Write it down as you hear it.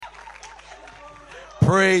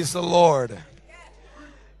Praise the Lord.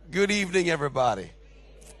 Good evening, everybody.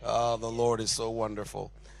 Oh, the Lord is so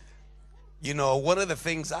wonderful. You know, one of the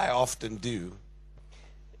things I often do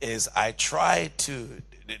is I try to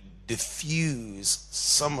diffuse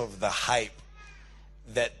some of the hype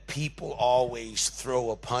that people always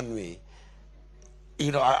throw upon me.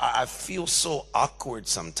 You know, I feel so awkward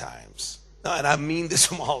sometimes. And I mean this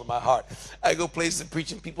from all of my heart. I go places and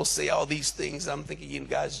preach and people say all these things. And I'm thinking, you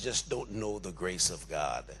guys just don't know the grace of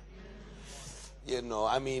God. You know,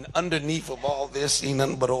 I mean, underneath of all this, ain't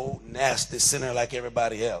nothing but old nasty sinner like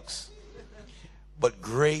everybody else. But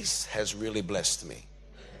grace has really blessed me.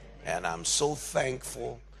 And I'm so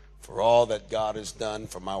thankful for all that God has done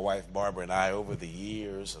for my wife Barbara and I over the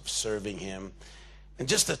years of serving him. And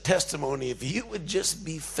just a testimony, if you would just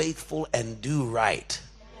be faithful and do right.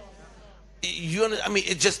 I mean,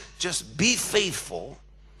 it just be faithful.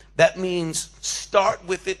 That means start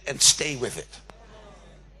with it and stay with it.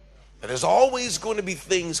 There's always going to be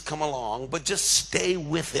things come along, but just stay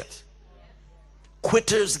with it.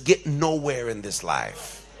 Quitters get nowhere in this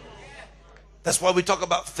life. That's why we talk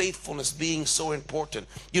about faithfulness being so important.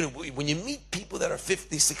 You know, when you meet people that are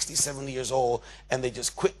 50, 60, 70 years old and they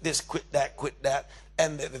just quit this, quit that,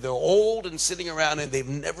 and they're old and sitting around and they've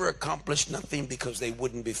never accomplished nothing because they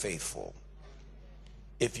wouldn't be faithful.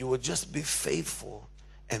 If you would just be faithful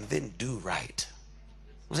and then do right.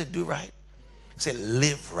 Was it do right? Say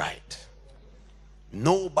live right.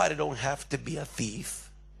 Nobody don't have to be a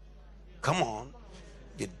thief. Come on.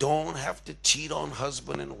 You don't have to cheat on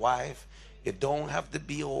husband and wife. You don't have to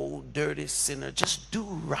be old dirty sinner. Just do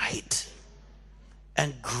right.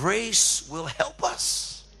 And grace will help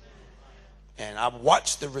us. And I've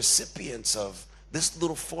watched the recipients of this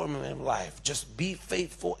little formula in life. Just be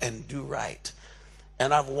faithful and do right.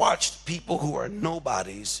 And I've watched people who are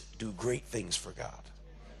nobodies do great things for God.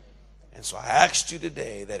 And so I asked you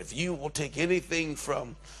today that if you will take anything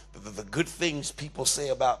from the good things people say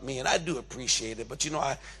about me, and I do appreciate it, but you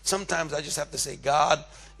know, sometimes I just have to say, God,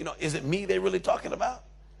 you know, is it me they're really talking about?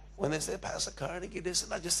 When they say, Pastor Carnegie, this,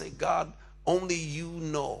 and I just say, God, only you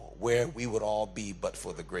know where we would all be but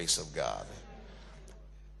for the grace of God.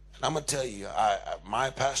 And I'm going to tell you, my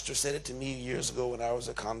pastor said it to me years ago when I was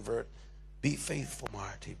a convert. Be faithful,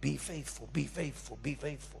 Marty. Be faithful, be faithful, be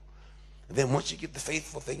faithful. And then once you get the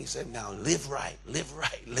faithful thing, he said, now live right, live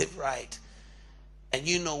right, live right. And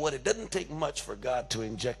you know what? It doesn't take much for God to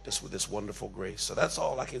inject us with this wonderful grace. So that's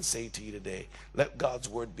all I can say to you today. Let God's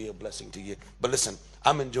word be a blessing to you. But listen,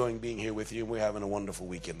 I'm enjoying being here with you, and we're having a wonderful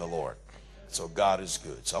week in the Lord. So God is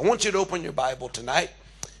good. So I want you to open your Bible tonight.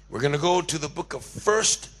 We're going to go to the book of 1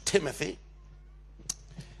 Timothy.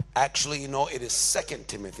 Actually, you know, it is 2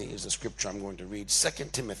 Timothy is the scripture I'm going to read. 2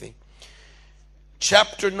 Timothy,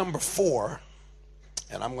 chapter number 4.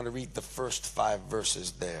 And I'm going to read the first 5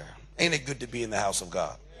 verses there. Ain't it good to be in the house of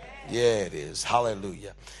God? Yeah, it is.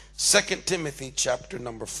 Hallelujah. 2 Timothy, chapter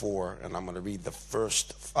number 4. And I'm going to read the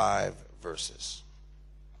first 5 verses.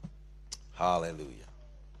 Hallelujah.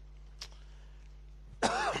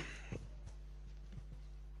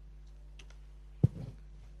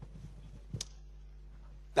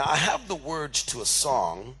 Now, I have the words to a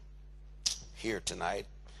song here tonight.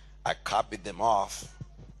 I copied them off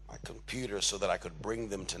my computer so that I could bring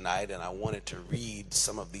them tonight, and I wanted to read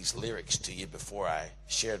some of these lyrics to you before I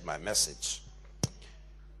shared my message.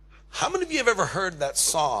 How many of you have ever heard that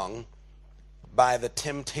song by the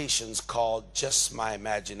Temptations called Just My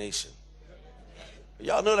Imagination?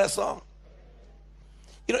 Y'all know that song?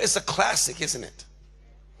 You know, it's a classic, isn't it?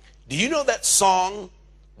 Do you know that song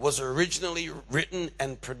was originally written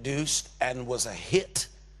and produced and was a hit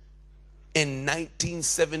in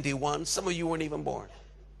 1971? Some of you weren't even born.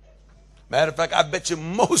 Matter of fact, I bet you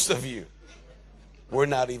most of you were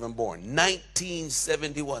not even born.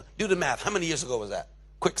 1971. Do the math. How many years ago was that?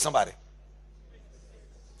 Quick, somebody.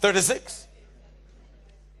 36?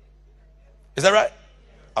 Is that right?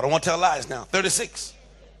 I don't want to tell lies now. 36.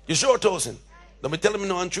 You sure, Tosin? Don't be telling me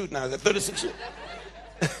no untruth now. Is that 36 years?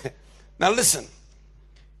 Now listen.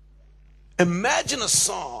 Imagine a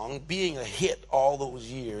song being a hit all those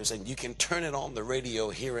years, and you can turn it on the radio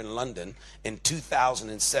here in London in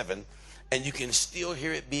 2007, and you can still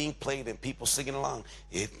hear it being played and people singing along.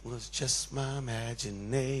 It was just my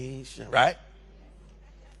imagination, right?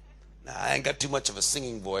 Now, I ain't got too much of a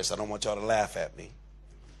singing voice. I don't want y'all to laugh at me.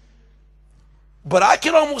 But I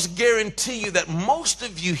can almost guarantee you that most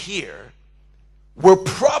of you here were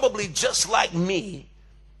probably just like me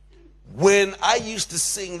when I used to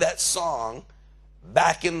sing that song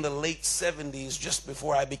back in the late 70s, just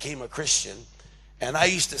before I became a Christian. And I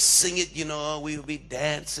used to sing it, you know, we would be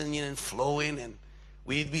dancing and flowing. And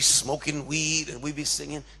we'd be smoking weed and we'd be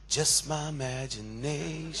singing, just my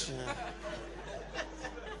imagination.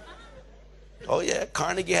 Oh yeah,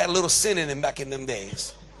 Carnegie had a little sin in him back in them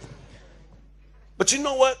days. But you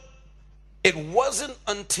know what? It wasn't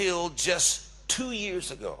until just 2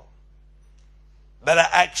 years ago that I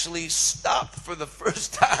actually stopped for the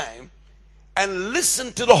first time and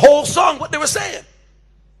listened to the whole song, what they were saying.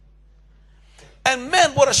 And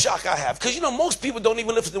man, what a shock I have. Because you know, most people don't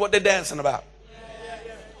even listen to what they're dancing about.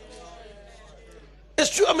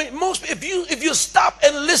 It's true. I mean, if you stop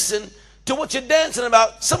and listen to what you're dancing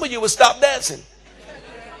about, some of you would stop dancing.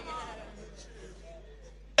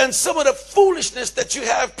 And some of the foolishness that you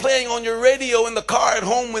have playing on your radio in the car at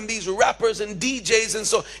home when these rappers and DJs and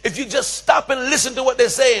so, if you just stop and listen to what they're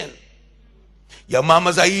saying. Your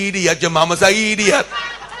mama's a idiot, your mama's a idiot.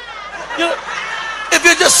 You know, if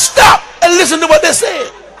you just stop and listen to what they're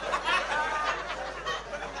saying.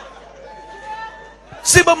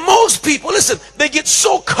 See, but most people, listen, they get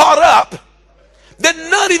so caught up, they're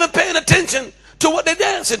not even paying attention to what they're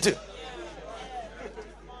dancing to.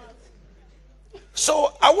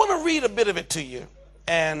 So I want to read a bit of it to you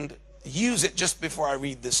and use it just before I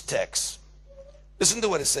read this text. Listen to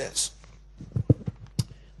what it says.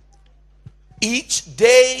 Each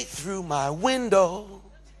day through my window,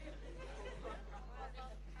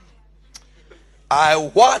 I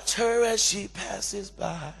watch her as she passes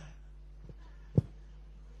by.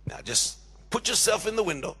 Now just put yourself in the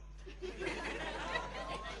window.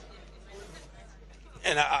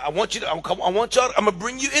 And I want you to, I'm going to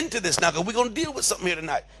bring you into this now because we're going to deal with something here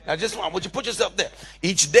tonight. Now I want you to put yourself there.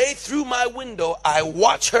 Each day through my window, I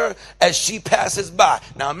watch her as she passes by.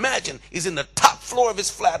 Now imagine he's in the top floor of his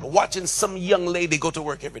flat watching some young lady go to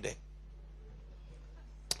work every day.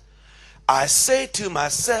 I say to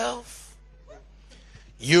myself,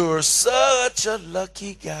 you're such a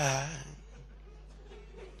lucky guy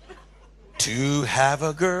to have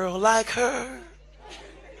a girl like her.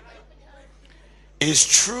 Is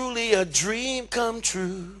truly a dream come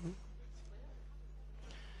true.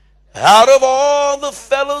 Out of all the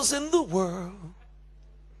fellows in the world,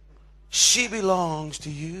 she belongs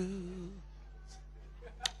to you.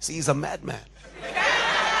 See, he's a madman.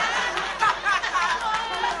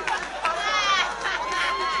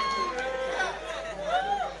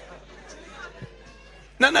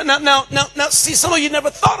 Now, see, some of you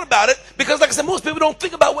never thought about it because, like I said, most people don't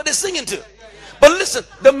think about what they're singing to. But listen,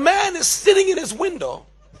 the man is sitting in his window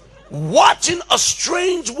watching a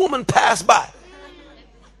strange woman pass by.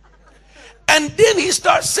 And then he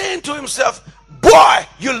starts saying to himself, boy,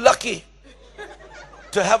 you're lucky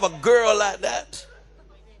to have a girl like that.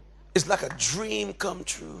 It's like a dream come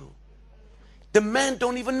true. The man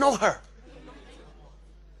don't even know her.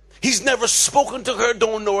 He's never spoken to her,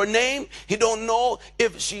 don't know her name. He don't know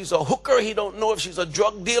if she's a hooker. He don't know if she's a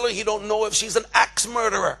drug dealer. He don't know if she's an axe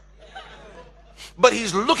murderer. But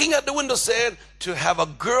he's looking at the window saying, to have a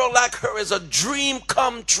girl like her is a dream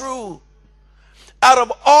come true. Out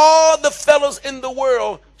of all the fellows in the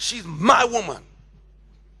world, she's my woman.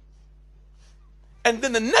 And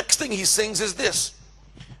then the next thing he sings is this.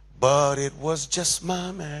 But it was just my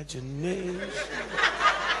imagination.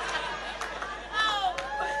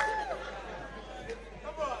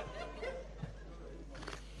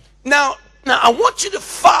 Now I want you to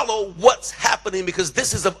follow what's happening because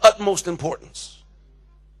this is of utmost importance.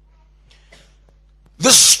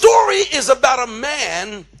 The story is about a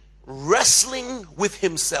man wrestling with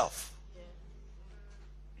himself.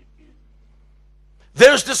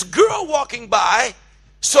 There's this girl walking by,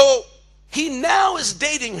 so he now is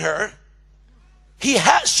dating her.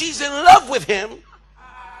 She's in love with him.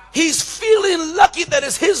 He's feeling lucky that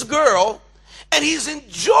it's his girl. And he's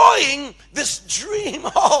enjoying this dream.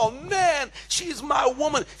 Oh man, she's my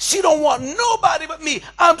woman. She don't want nobody but me.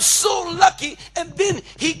 I'm so lucky. And then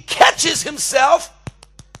he catches himself.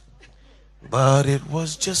 But it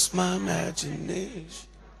was just my imagination.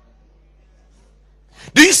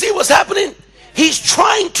 Do you see what's happening? He's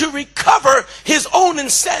trying to recover his own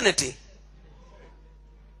insanity.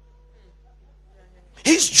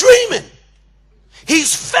 He's dreaming.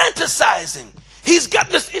 He's fantasizing. He's got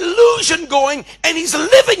this illusion going and he's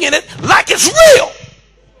living in it like it's real.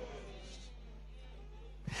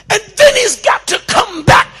 And then he's got to come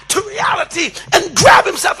back to reality and grab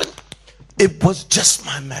himself. And it was just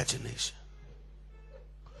my imagination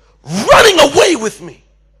running away with me.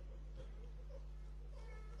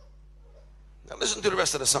 Now listen to the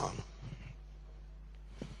rest of the song.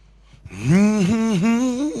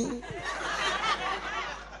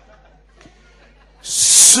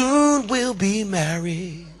 Soon we'll be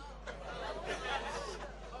married.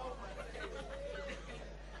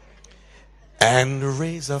 and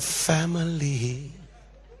raise a family.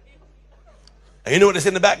 And you know what is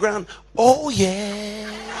in the background? Oh, yeah.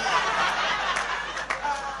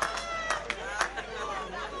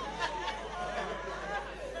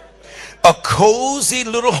 A cozy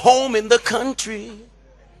little home in the country.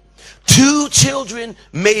 2 children,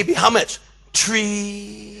 maybe. How much?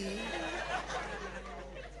 3.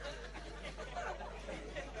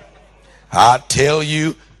 I tell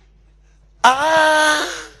you, I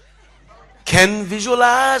can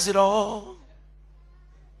visualize it all.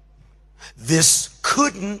 This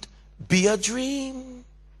couldn't be a dream,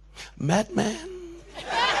 madman.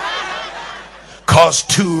 'Cause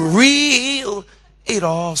too real it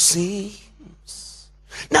all seems.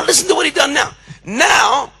 Now listen to what he done now.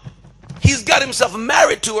 Now he's got himself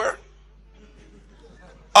married to her,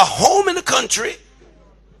 a home in the country,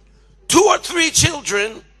 2 or 3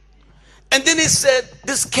 children, and then he said,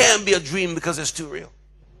 this can't be a dream because it's too real.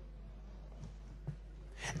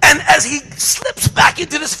 And as he slips back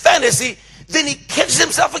into this fantasy, then he catches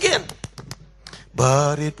himself again.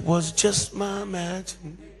 But it was just my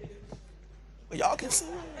imagination. Well, y'all can see.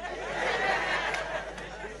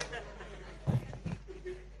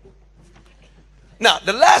 Now,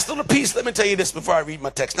 the last little piece, let me tell you this before I read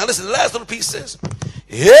my text. Now, listen, the last little piece says,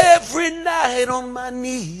 every night on my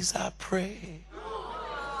knees I pray.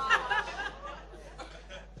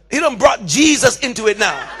 He done brought Jesus into it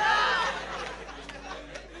now.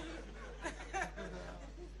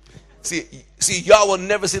 See, y'all will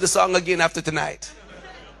never see the song again after tonight.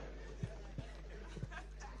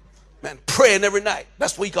 Man, praying every night.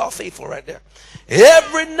 That's what we call faithful right there.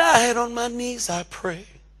 Every night on my knees I pray.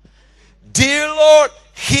 Dear Lord,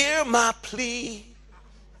 hear my plea.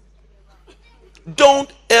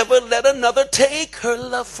 Don't ever let another take her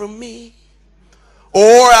love from me, or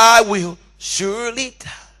I will surely die.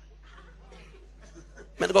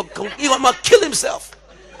 Man, he's going to kill himself.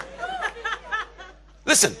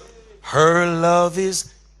 Listen, her love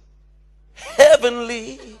is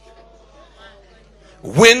heavenly.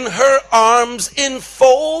 When her arms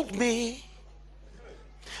enfold me,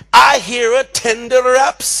 I hear a tender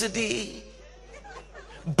rhapsody.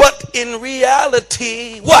 But in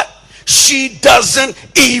reality, what? She doesn't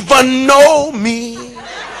even know me.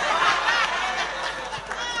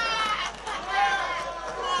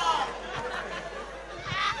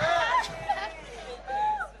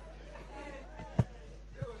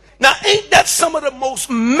 Now, ain't that some of the most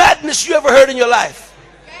madness you ever heard in your life?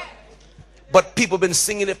 But people have been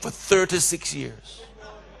singing it for 36 years.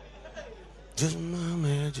 Just my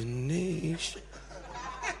imagination.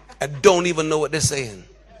 I don't even know what they're saying.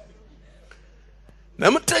 Now,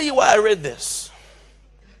 I'm going to tell you why I read this.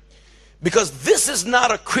 Because this is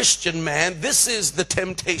not a Christian man. This is the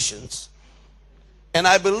Temptations. And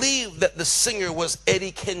I believe that the singer was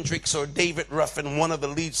Eddie Kendricks or David Ruffin, one of the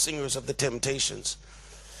lead singers of the Temptations.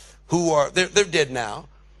 They're dead now.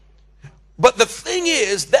 But the thing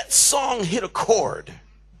is, that song hit a chord.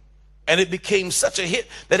 And it became such a hit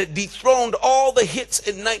that it dethroned all the hits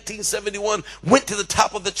in 1971, went to the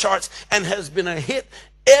top of the charts, and has been a hit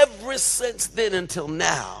ever since then until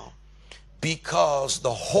now, because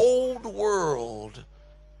the whole world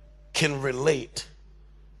can relate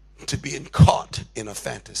to being caught in a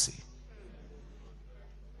fantasy.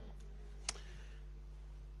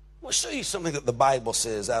 I'll show you something that the Bible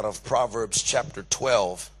says out of Proverbs chapter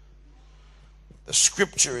 12. The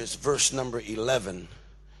scripture is verse number 11.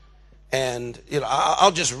 And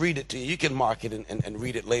I'll just read it to you. You can mark it and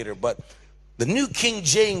read it later. But the New King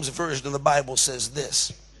James Version of the Bible says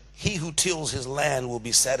this: he who tills his land will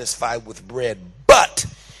be satisfied with bread, but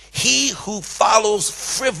he who follows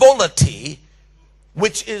frivolity,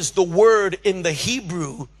 which is the word in the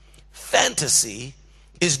Hebrew fantasy,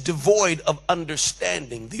 is devoid of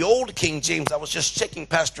understanding. The old King James, I was just checking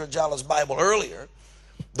Pastor Ajala's Bible earlier.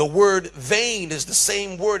 The word vain is the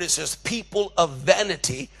same word. It says people of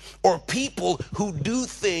vanity, or people who do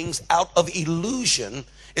things out of illusion.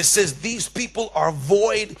 It says these people are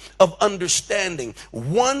void of understanding.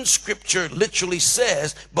 One scripture literally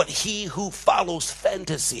says, but he who follows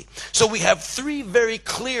fantasy. So we have 3 very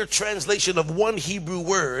clear translation of one Hebrew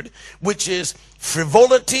word, which is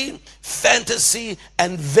frivolity, fantasy,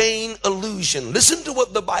 and vain illusion. Listen to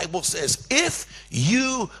what the Bible says. If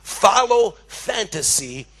you follow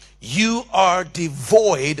fantasy, you are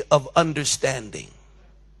devoid of understanding.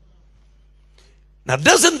 Now,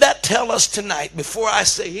 doesn't that tell us tonight, before I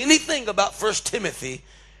say anything about 1 Timothy,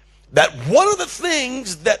 that one of the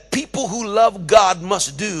things that people who love God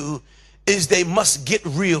must do is they must get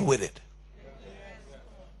real with it?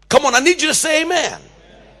 Come on, I need you to say amen.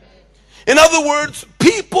 In other words,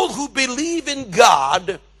 people who believe in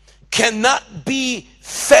God cannot be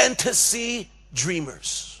fantasy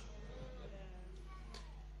dreamers.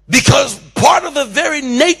 Because part of the very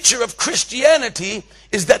nature of Christianity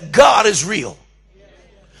is that God is real.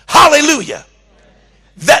 Hallelujah.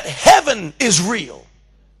 That heaven is real.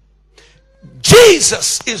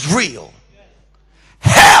 Jesus is real.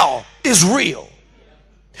 Hell is real.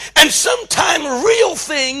 And sometimes real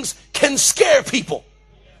things can scare people.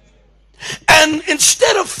 And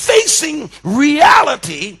instead of facing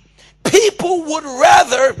reality, people would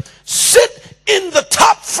rather sit in the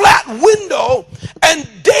top flat window and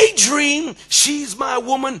daydream. She's my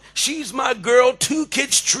woman, she's my girl, 2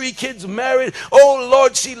 kids, 3 kids, married. Oh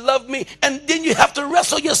Lord, she loved me. And then you have to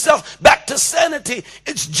wrestle yourself back to sanity.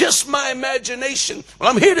 It's just my imagination. Well,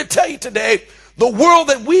 I'm here to tell you today, the world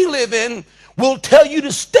that we live in will tell you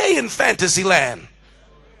to stay in fantasy land.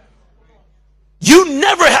 You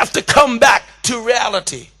never have to come back to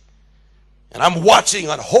reality. And I'm watching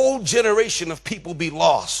a whole generation of people be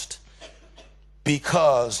lost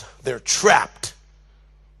because they're trapped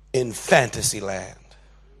in fantasy land.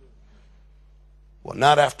 Well,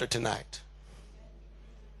 not after tonight.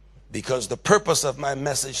 Because the purpose of my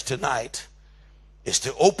message tonight is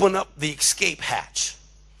to open up the escape hatch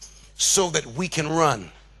so that we can run.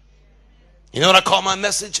 You know what I call my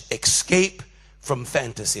message? Escape from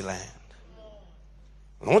fantasy land.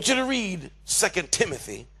 I want you to read 2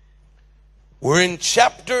 Timothy. We're in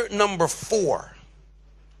chapter number 4.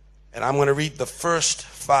 And I'm going to read the first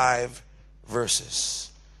 5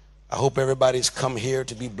 verses. I hope everybody's come here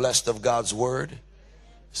to be blessed of God's word.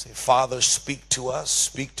 Say, Father, speak to us.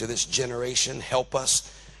 Speak to this generation. Help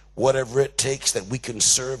us, whatever it takes, that we can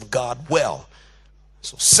serve God well.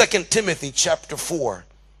 So 2 Timothy chapter 4.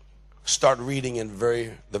 Start reading in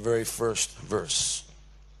the very first verse.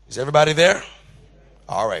 Is everybody there?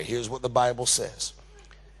 All right, here's what the Bible says.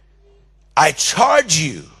 I charge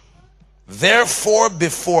you, therefore,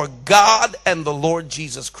 before God and the Lord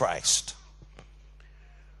Jesus Christ,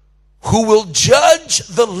 who will judge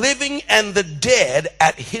the living and the dead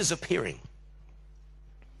at his appearing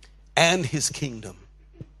and his kingdom.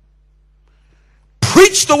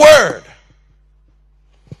 Preach the word.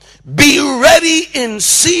 Be ready in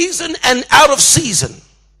season and out of season.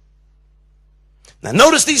 Now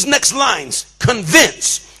notice these next lines.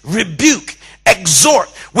 Convince, rebuke, exhort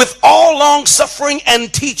with all long suffering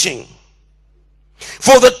and teaching.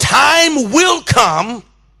 For the time will come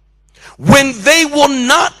when they will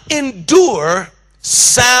not endure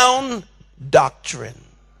sound doctrine,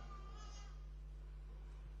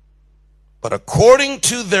 but according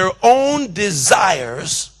to their own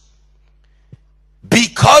desires,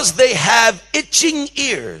 because they have itching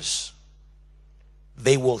ears,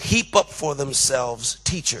 they will heap up for themselves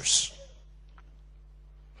teachers.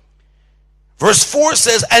 Verse 4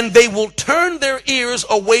 says, and they will turn their ears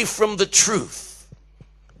away from the truth.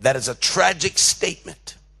 That is a tragic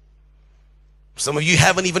statement. Some of you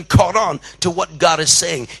haven't even caught on to what God is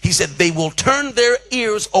saying. He said they will turn their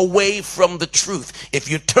ears away from the truth. If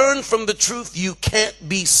you turn from the truth, you can't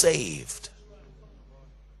be saved.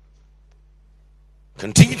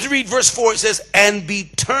 Continue to read verse 4. It says, and be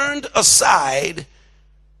turned aside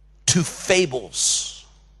to fables.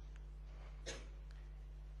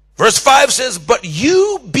 Verse 5 says, but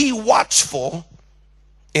you be watchful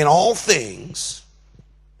in all things,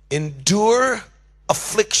 endure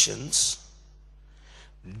afflictions,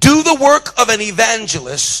 do the work of an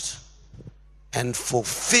evangelist, and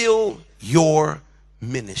fulfill your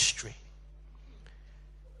ministry.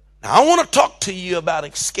 Now, I want to talk to you about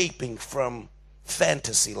escaping from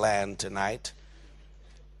fantasy land tonight.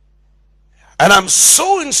 And I'm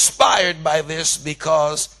so inspired by this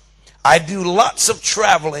because I do lots of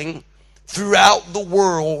traveling throughout the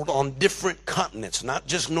world on different continents, not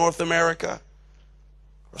just North America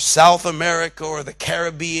or South America or the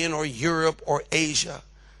Caribbean or Europe or Asia,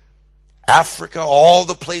 Africa, all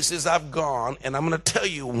the places I've gone. And I'm going to tell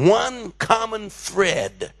you one common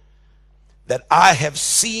thread that I have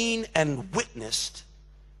seen and witnessed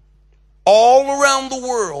all around the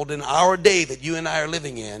world in our day that you and I are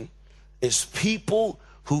living in is people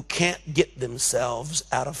who can't get themselves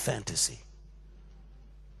out of fantasy.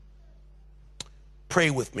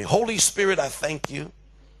 Pray with me. Holy Spirit, I thank you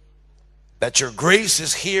that your grace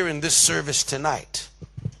is here in this service tonight.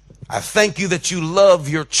 I thank you that you love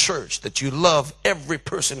your church, that you love every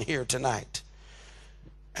person here tonight.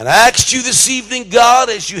 And I asked you this evening, God,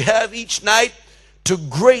 as you have each night, to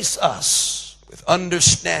grace us with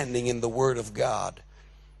understanding in the Word of God.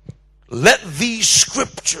 Let these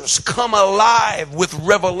scriptures come alive with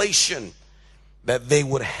revelation, that they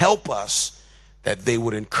would help us, that they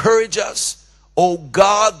would encourage us, oh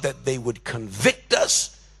God, that they would convict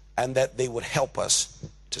us, and that they would help us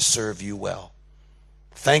to serve you well.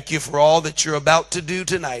 Thank you for all that you're about to do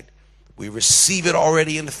tonight. We receive it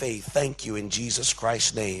already in faith. Thank you in Jesus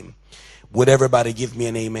Christ's name. Would everybody give me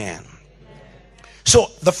an amen? So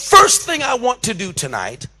the first thing I want to do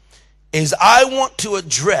tonight is I want to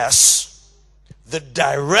address the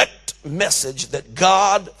direct message that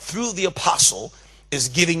God, through the apostle, is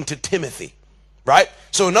giving to Timothy, right?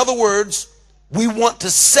 So in other words, we want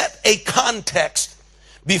to set a context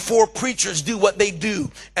before preachers do what they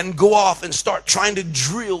do and go off and start trying to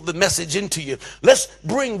drill the message into you. Let's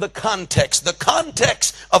bring the context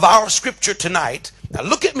of our scripture tonight. Now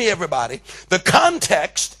look at me, everybody. The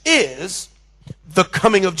context is the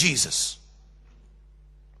coming of Jesus.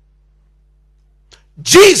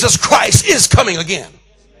 Jesus Christ is coming again.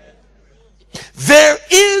 There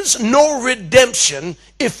is no redemption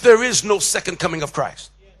if there is no second coming of Christ.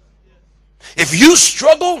 If you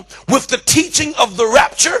struggle with the teaching of the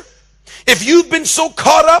rapture, if you've been so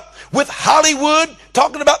caught up with Hollywood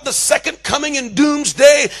talking about the second coming and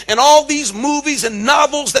doomsday and all these movies and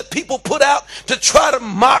novels that people put out to try to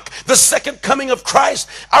mock the second coming of Christ.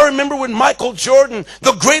 I remember when Michael Jordan,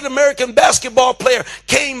 the great American basketball player,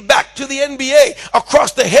 came back to the NBA,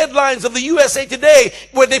 across the headlines of the USA Today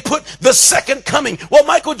where they put the second coming. Well,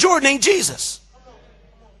 Michael Jordan ain't Jesus.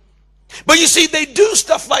 But you see, they do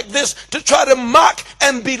stuff like this to try to mock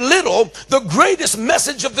and belittle the greatest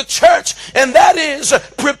message of the church, and that is,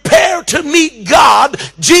 prepare to meet God.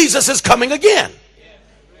 Jesus is coming again.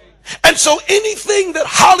 And so anything that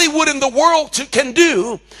Hollywood and the world can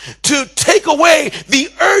do to take away the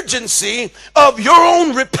urgency of your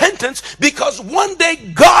own repentance, because one day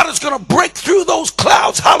God is going to break through those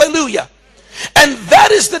clouds. Hallelujah. And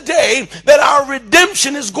that is the day that our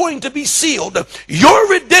redemption is going to be sealed. Your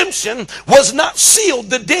redemption was not sealed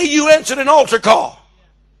the day you answered an altar call.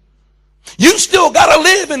 You still got to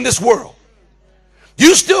live in this world.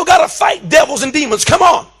 You still got to fight devils and demons. Come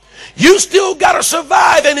on. You still got to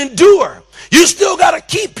survive and endure. You still got to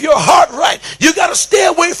keep your heart right. You got to stay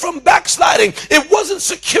away from backsliding. It wasn't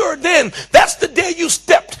secure then. That's the day you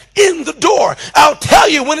stepped in the door. I'll tell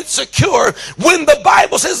you when it's secure, when the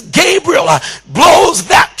Bible says Gabriel blows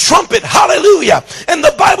that trumpet. Hallelujah. And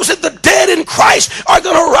the Bible said the dead in Christ are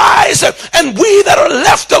going to rise, and we that are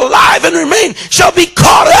left alive and remain shall be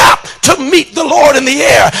caught up to meet the Lord in the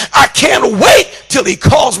air. I can't wait till he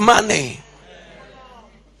calls my name.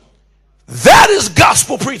 That is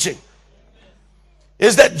gospel preaching.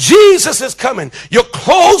 Is that Jesus is coming. Your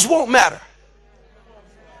clothes won't matter.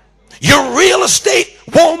 Your real estate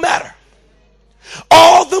won't matter.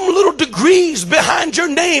 All them little degrees behind your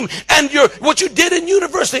name and what you did in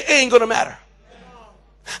university ain't going to matter.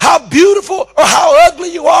 How beautiful or how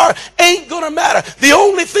ugly you are ain't going to matter. The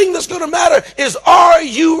only thing that's going to matter is, are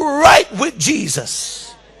you right with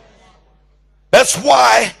Jesus? That's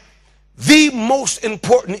why the most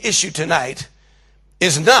important issue tonight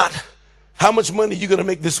is not how much money you're going to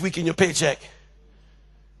make this week in your paycheck,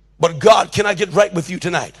 but God, can I get right with you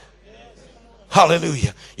tonight?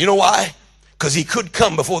 Hallelujah. You know why? Because he could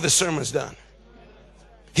come before this sermon's done.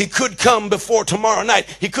 He could come before tomorrow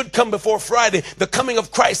night. He could come before Friday. The coming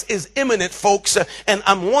of Christ is imminent, folks. And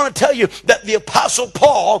I want to tell you that the Apostle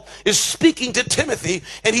Paul is speaking to Timothy,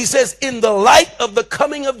 and he says, in the light of the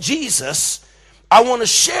coming of Jesus, I want to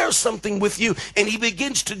share something with you. And he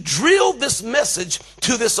begins to drill this message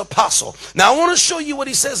to this apostle. Now I want to show you what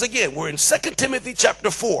he says again. We're in 2 Timothy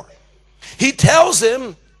chapter 4. He tells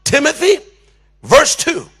him, Timothy, verse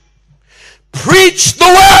 2, preach the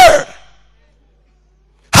word.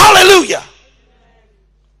 Hallelujah.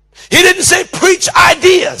 He didn't say preach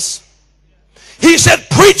ideas. He said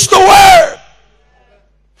preach the word.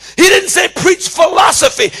 He didn't say preach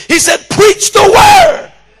philosophy. He said preach the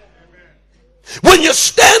word. When you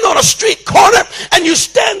stand on a street corner and you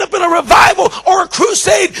stand up in a revival or a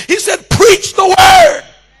crusade, he said preach the word.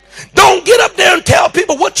 Don't get up there and tell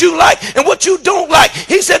people what you like and what you don't like.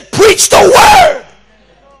 He said preach the word.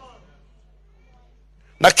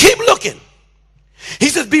 Now keep looking. He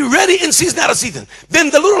says be ready in season, out of season. Then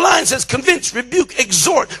the little line says convince, rebuke,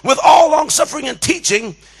 exhort with all long suffering and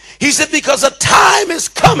teaching. He said because a time is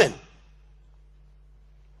coming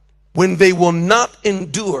when they will not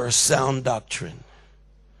endure sound doctrine.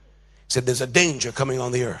 He said there's a danger coming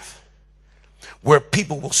on the earth where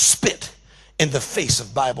people will spit in the face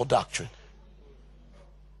of Bible doctrine.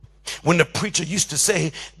 When the preacher used to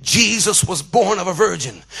say Jesus was born of a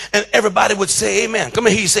virgin, and everybody would say amen. Come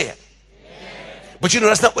here, he said. But you know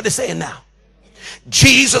that's not what they're saying now.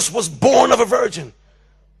 Jesus was born of a virgin.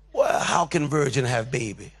 Well, how can virgin have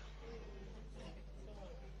baby?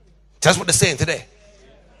 That's what they're saying today.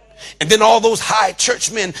 And then all those high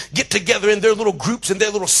churchmen get together in their little groups and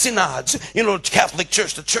their little synods. You know, Catholic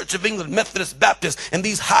Church, the Church of England, Methodist, Baptist, and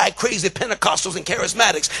these high, crazy Pentecostals and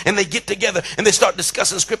Charismatics. And they get together and they start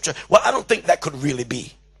discussing scripture. Well, I don't think that could really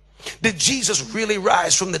be. Did Jesus really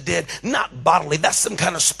rise from the dead? Not bodily. That's some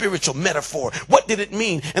kind of spiritual metaphor. What did it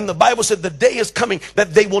mean? And the Bible said the day is coming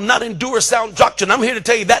that they will not endure sound doctrine. I'm here to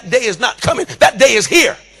tell you that day is not coming. That day is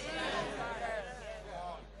here.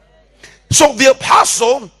 So the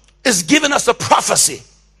apostle is giving us a prophecy.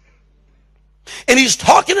 And he's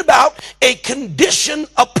talking about a condition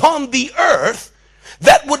upon the earth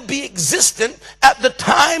that would be existent at the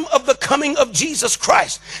time of the coming of Jesus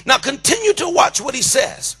Christ. Now continue to watch what he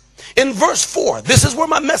says. In verse 4, this is where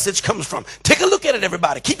my message comes from. Take a look at it,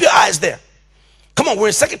 everybody. Keep your eyes there. Come on, we're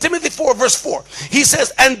in 2 Timothy 4, verse 4. He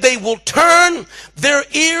says, and they will turn their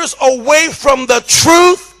ears away from the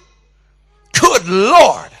truth. Good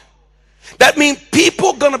Lord. That means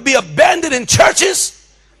people going to be abandoned in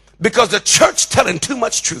churches because the church telling too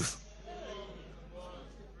much truth.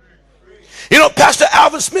 You know, Pastor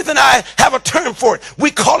Alvin Smith and I have a term for it.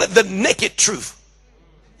 We call it the naked truth.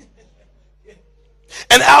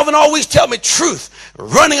 And Alvin always tell me truth,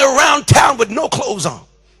 running around town with no clothes on.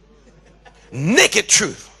 Naked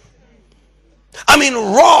truth. I mean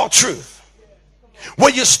raw truth. Where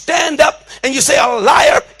you stand up and you say a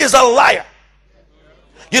liar is a liar.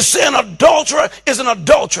 You say an adulterer is an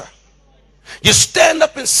adulterer. You stand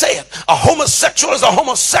up and say it. A homosexual is a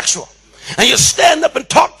homosexual. And you stand up and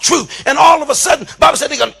talk truth. And all of a sudden, the Bible said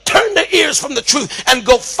they're going to turn their ears from the truth and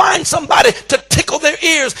go find somebody to tickle their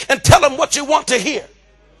ears and tell them what you want to hear.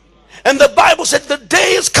 And the Bible said the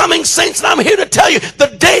day is coming, saints, and I'm here to tell you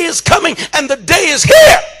the day is coming and the day is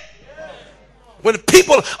here. When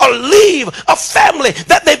people leave a family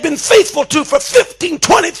that they've been faithful to for 15,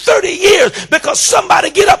 20, 30 years because somebody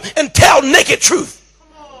get up and tell naked truth.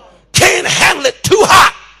 Can't handle it, too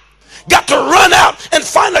hot. Got to run out and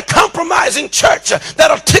find a compromising church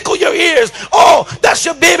that'll tickle your ears. Oh, that's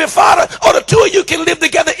your baby father. Oh, the two of you can live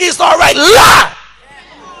together. It's all right. Lie.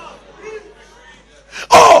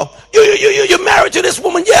 Oh, you're married to this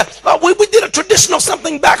woman. Yeah, we did a traditional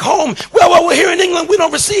something back home. Well, we're here in England. We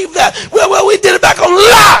don't receive that. Well, we did it back home.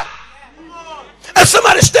 Lie. And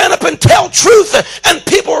somebody stand up and tell truth, and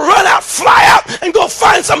people run out, fly out, and go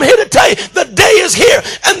find something. Here to tell you, the day is here,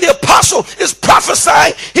 and the apostle is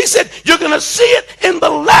prophesying. He said, you're going to see it in the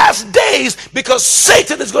last days because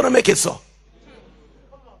Satan is going to make it so.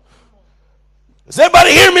 Does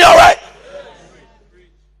everybody hear me all right?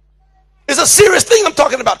 It's a serious thing I'm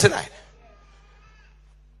talking about tonight.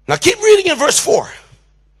 Now keep reading in verse 4.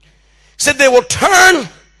 He said they will turn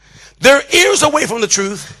their ears away from the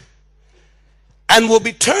truth and will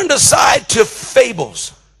be turned aside to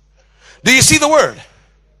fables. Do you see the word?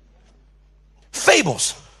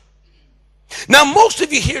 Fables. Now most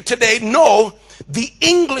of you here today know the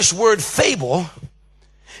English word fable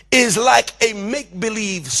is like a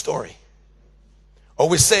make-believe story. Or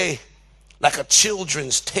we say like a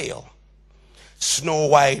children's tale. Snow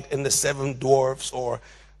White and the Seven Dwarfs, or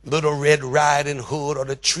Little Red Riding Hood, or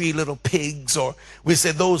the Three Little Pigs, or we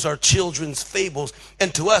say those are children's fables.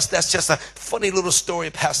 And to us, that's just a funny little story,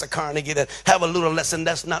 Pastor Carnegie, that have a little lesson.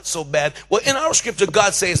 That's not so bad. Well, in our scripture,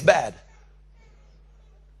 God says bad.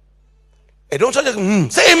 Hey, don't try to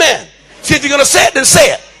say amen. See, if you're going to say it, then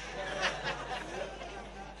say it.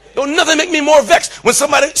 Don't nothing make me more vexed when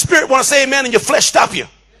somebody spirit want to say amen and your flesh stop you.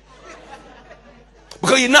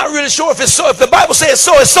 Because you're not really sure if it's so. If the Bible says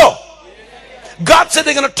so, it's so. God said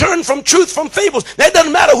they're going to turn from truth from fables. Now, it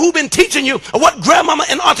doesn't matter who's been teaching you or what grandmama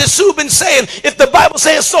and Auntie Sue been saying. If the Bible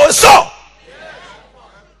says so, it's so.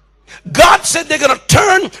 God said they're going to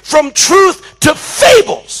turn from truth to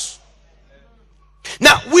fables.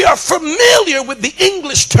 Now, we are familiar with the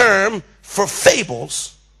English term for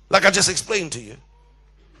fables, like I just explained to you.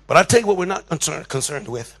 But I'll tell you what we're not concerned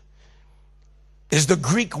with is the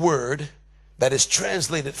Greek word that is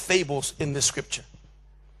translated fables in this scripture.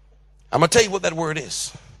 I'm going to tell you what that word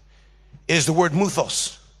is. It is the word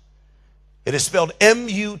muthos. It is spelled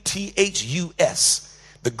M-U-T-H-U-S.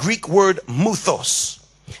 The Greek word muthos.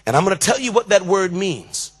 And I'm going to tell you what that word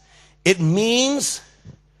means. It means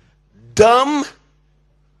dumb,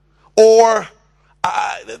 or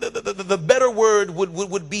the better word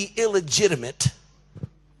would be illegitimate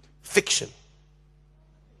fiction.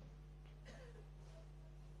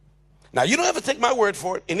 Now, you don't have to take my word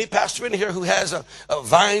for it. Any pastor in here who has a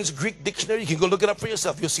Vine's Greek dictionary, you can go look it up for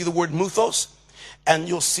yourself. You'll see the word muthos, and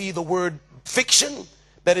you'll see the word fiction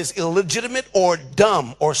that is illegitimate or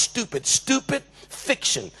dumb or stupid. Stupid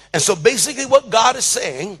fiction. And so basically what God is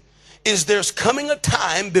saying is there's coming a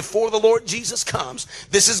time before the Lord Jesus comes.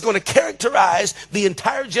 This is going to characterize the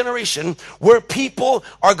entire generation where people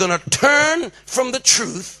are going to turn from the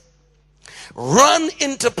truth, run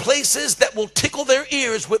into places that will tickle their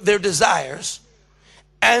ears with their desires,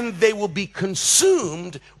 and they will be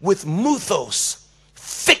consumed with mythos,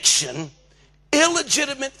 fiction,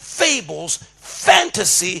 illegitimate fables,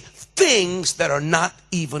 fantasy, things that are not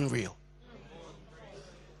even real.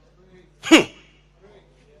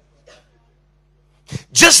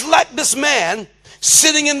 Just like this man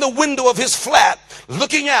sitting in the window of his flat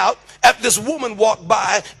looking out at this woman walk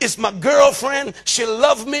by. It's my girlfriend. She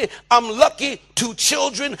loved me. I'm lucky. 2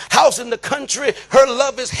 children, house in the country. Her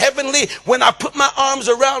love is heavenly. When I put my arms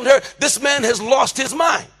around her, this man has lost his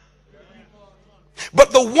mind.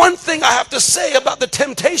 But the one thing I have to say about the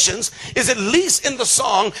Temptations is, at least in the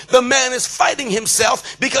song, the man is fighting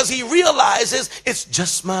himself because he realizes it's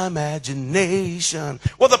just my imagination.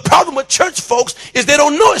 Well, the problem with church folks is they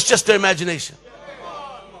don't know it's just their imagination.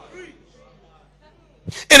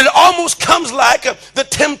 And it almost comes like the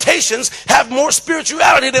Temptations have more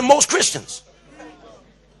spirituality than most Christians,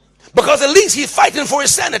 because at least he's fighting for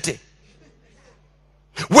his sanity.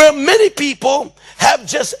 Where many people have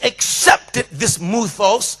just accepted this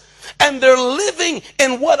mythos and they're living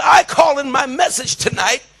in what I call in my message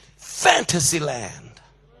tonight, fantasy land.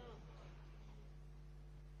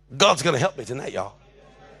 God's going to help me tonight, y'all.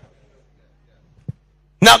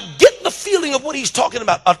 Now get the feeling of what he's talking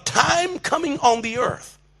about, a time coming on the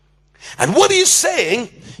earth. And what he's saying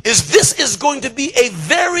is this is going to be a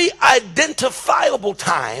very identifiable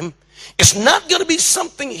time. It's not going to be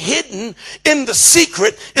something hidden in the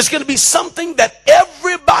secret. It's going to be something that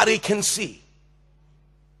everybody can see.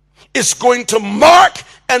 It's going to mark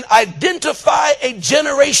and identify a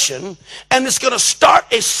generation, and it's going to start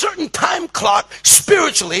a certain time clock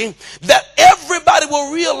spiritually that everybody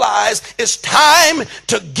will realize it's time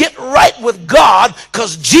to get right with God,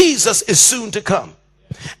 because Jesus is soon to come.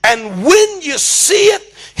 And when you see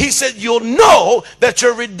it, he said, you'll know that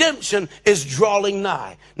your redemption is drawing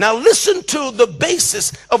nigh. Now listen to the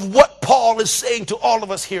basis of what Paul is saying to all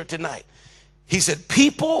of us here tonight. He said,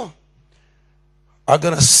 people are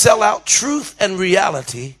going to sell out truth and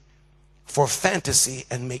reality for fantasy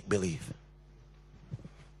and make-believe.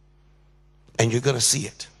 And you're going to see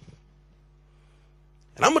it.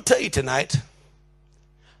 And I'm going to tell you tonight,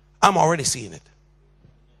 I'm already seeing it.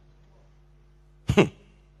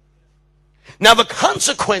 Now the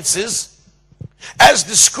consequences, as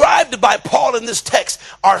described by Paul in this text,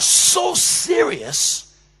 are so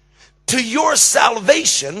serious to your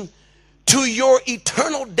salvation, to your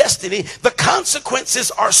eternal destiny. The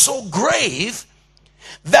consequences are so grave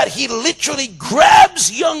that he literally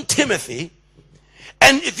grabs young Timothy,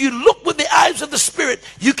 and if you look with the eyes of the Spirit,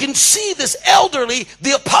 you can see this elderly,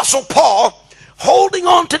 the Apostle Paul, holding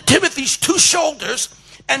on to Timothy's 2 shoulders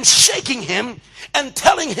and shaking him and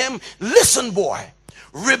telling him, listen, boy,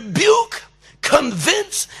 rebuke,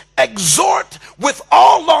 convince, exhort with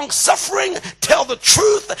all long suffering, tell the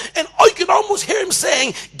truth. And you can almost hear him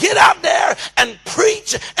saying, get out there and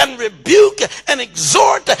preach and rebuke and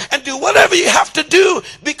exhort and do whatever you have to do,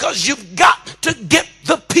 because you've got to get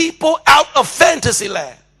the people out of fantasy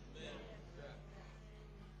land.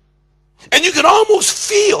 And you can almost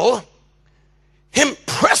feel him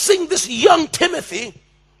pressing this young Timothy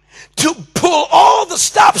to pull all the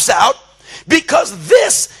stops out, because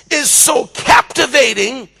this is so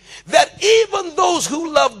captivating that even those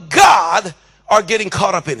who love God are getting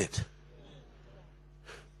caught up in it.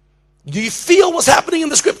 Do you feel what's happening in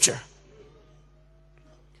the scripture?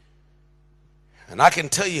 And I can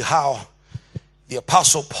tell you how the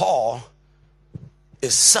Apostle Paul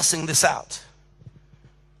is sussing this out.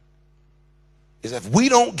 Is if we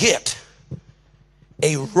don't get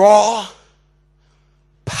a raw,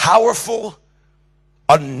 powerful,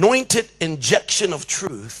 anointed injection of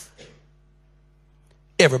truth,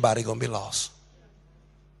 everybody gonna be lost.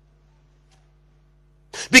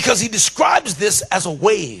 Because he describes this as a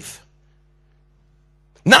wave.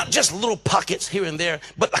 Not just little pockets here and there,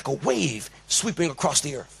 but like a wave sweeping across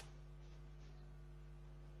the earth.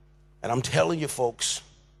 And I'm telling you folks,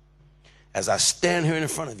 as I stand here in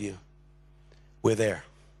front of you, we're there.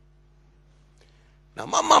 Now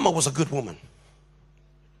my mama was a good woman.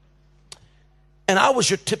 And I was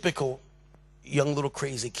your typical young little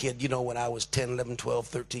crazy kid, you know, when I was 10, 11, 12,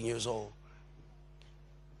 13 years old.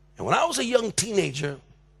 And when I was a young teenager,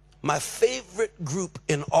 my favorite group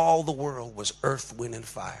in all the world was Earth, Wind, and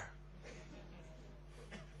Fire.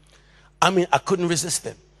 I mean, I couldn't resist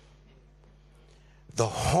them. The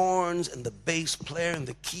horns and the bass player and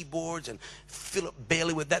the keyboards and Philip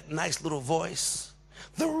Bailey with that nice little voice.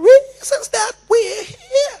 The reasons that we're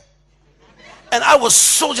here. And I was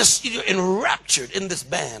so just enraptured in this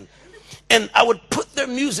band. And I would put their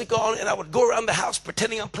music on and I would go around the house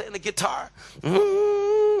pretending I'm playing the guitar.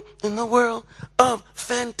 In the world of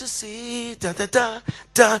fantasy, da da da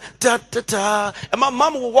da da da da. And my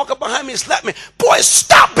mama would walk up behind me and slap me. Boy,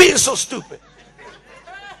 stop being so stupid.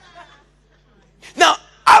 Now,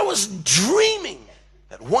 I was dreaming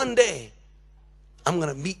that one day I'm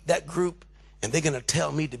going to meet that group and they're going to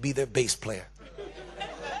tell me to be their bass player.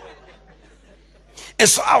 And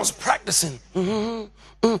so I was practicing.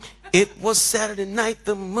 It was Saturday night,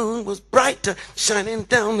 the moon was bright, shining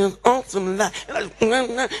down an awesome light.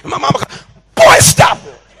 And my mama goes, boy, stop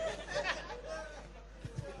it.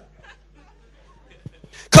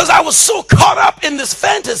 Because I was so caught up in this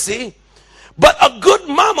fantasy, but a good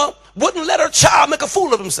mama wouldn't let her child make a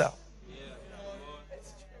fool of himself.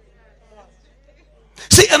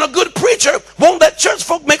 See, and a good preacher won't let church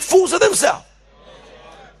folk make fools of themselves.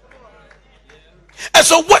 And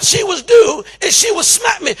so what she was do is she would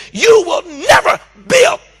smack me. You will never be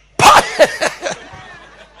a part.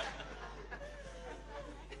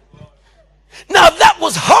 Now that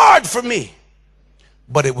was hard for me,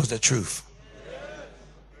 but it was the truth.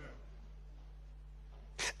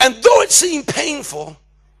 And though it seemed painful,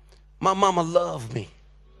 my mama loved me.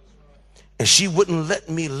 And she wouldn't let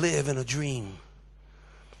me live in a dream.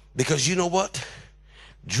 Because you know what?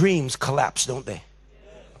 Dreams collapse, don't they?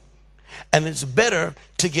 And it's better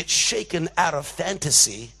to get shaken out of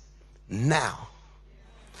fantasy now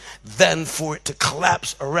than for it to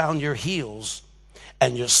collapse around your heels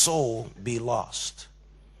and your soul be lost.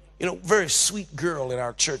 You know, very sweet girl in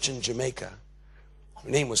our church in Jamaica. Her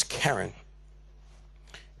name was Karen.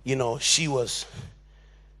 You know, she was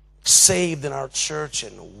saved in our church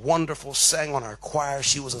and wonderful, sang on our choir.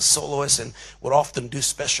 She was a soloist and would often do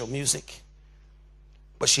special music.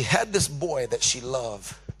 But she had this boy that she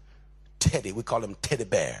loved. Teddy, we call him Teddy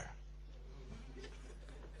Bear.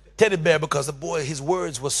 Teddy Bear because the boy, his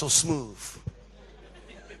words were so smooth.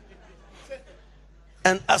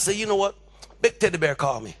 And I said, you know what? Big Teddy Bear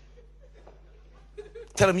called me.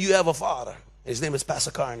 Tell him you have a father. His name is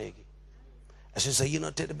Pastor Carnegie. I should say, you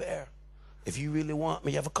know, Teddy Bear, if you really want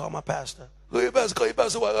me, you ever call my pastor? Go ahead, Pastor, call your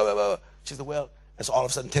pastor. She said, well, and so all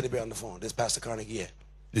of a sudden Teddy Bear on the phone. This Pastor Carnegie, yeah.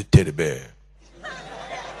 This Teddy Bear.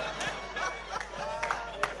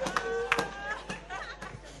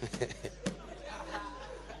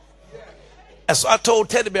 And so I told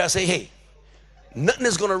Teddy Bear, I say, hey, nothing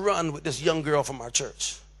is going to run with this young girl from our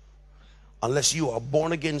church unless you are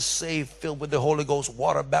born again, saved, filled with the Holy Ghost,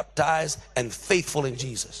 water baptized, and faithful in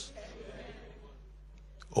Jesus.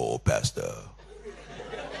 Oh, Pastor.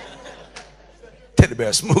 Teddy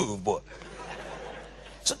Bear smooth, boy.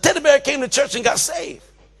 So Teddy Bear came to church and got saved.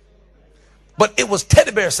 But it was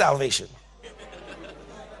Teddy Bear salvation.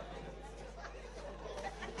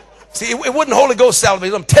 See, it wasn't Holy Ghost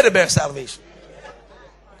salvation, it was Teddy Bear salvation.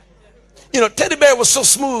 You know, Teddy Bear was so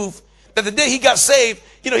smooth that the day he got saved,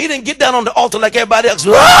 you know, he didn't get down on the altar like everybody else.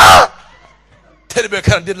 Ah! Teddy Bear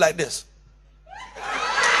kind of did like this.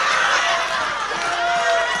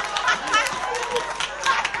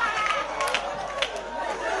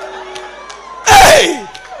 Hey!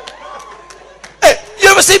 Hey, you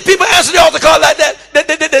ever see people answer the altar call like that?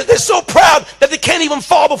 They're so proud that they can't even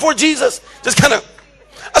fall before Jesus. Just kind of,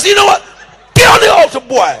 I said, you know what? Get on the altar,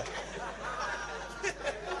 boy.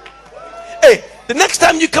 Hey, the next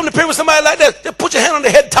time you come to pray with somebody like that, just put your hand on the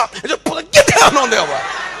head top and just pull it, get down on there, boy.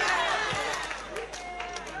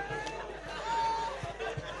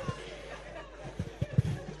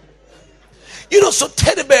 You know, so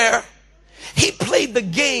Teddy Bear, he played the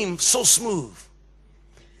game so smooth.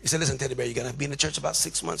 He said, listen, Teddy Bear, you're going to be in the church about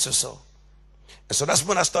 6 months or so. And so that's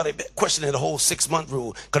when I started questioning the whole 6-month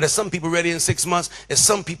rule. Because there's some people ready in 6 months. There's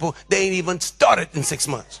some people, they ain't even started in 6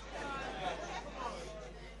 months.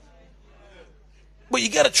 But you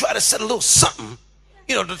got to try to set a little something,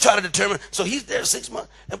 you know, to try to determine. So he's there 6 months.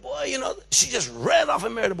 And boy, you know, she just ran off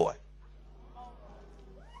and married the boy.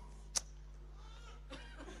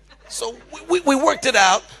 So we worked it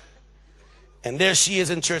out. And there she is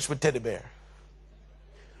in church with Teddy Bear.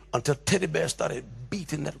 Until Teddy Bear started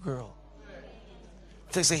beating that girl.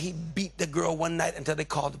 They say he beat the girl one night until they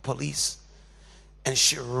called the police. And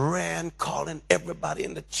she ran calling everybody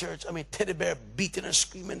in the church. I mean, Teddy Bear beating her,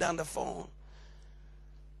 screaming down the phone.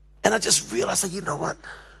 And I just realized, you know what?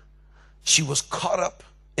 She was caught up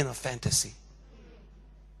in a fantasy.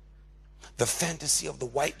 The fantasy of the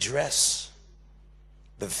white dress.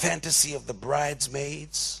 The fantasy of the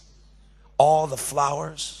bridesmaids. All the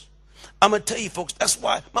flowers. I'm going to tell you, folks, that's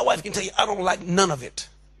why my wife can tell you I don't like none of it.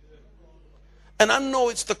 And I know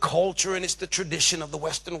it's the culture and it's the tradition of the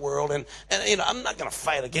Western world. And you know, I'm not going to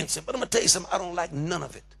fight against it. But I'm going to tell you something. I don't like none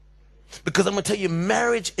of it. Because I'm going to tell you,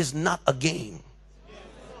 marriage is not a game.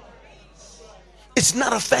 It's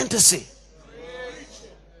not a fantasy.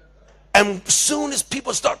 And soon as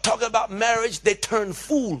people start talking about marriage, they turn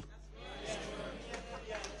fool.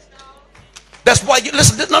 That's why you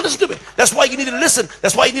listen. Now listen to me. That's why you need to listen.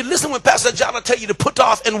 That's why you need to listen when Pastor John will tell you to put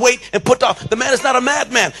off and wait and put off. The man is not a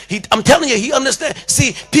madman. I'm telling you, he understands.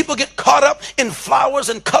 See, people get caught up in flowers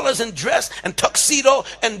and colors and dress and tuxedo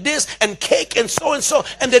and this and cake and so,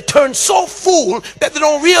 and they turn so fool that they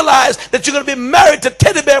don't realize that you're going to be married to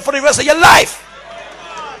teddy bear for the rest of your life.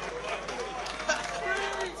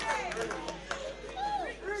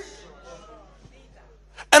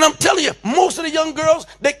 And I'm telling you, most of the young girls,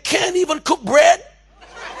 they can't even cook bread.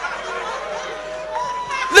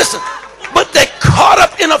 Listen, but they're caught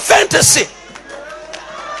up in a fantasy.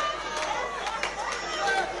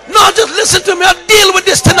 No, just listen to me. I'll deal with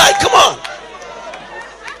this tonight. Come on.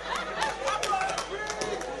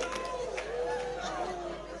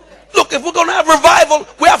 Look, if we're going to have revival,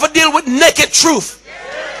 we have to deal with naked truth.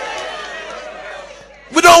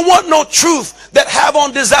 We don't want no truth that have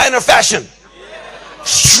on designer fashion.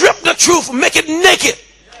 Strip the truth, make it naked,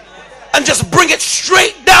 and just bring it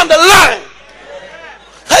straight down the line.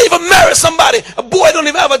 I even married somebody, a boy don't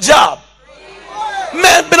even have a job.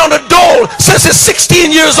 Man been on the dole since he's 16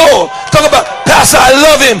 years old. Talk about, Pastor, I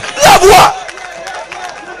love him. Love what?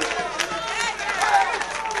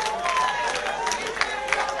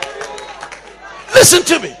 Listen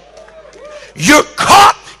to me. You're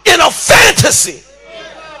caught in a fantasy.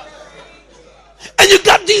 And you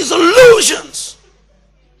got these illusions.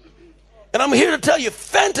 And I'm here to tell you,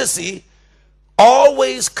 fantasy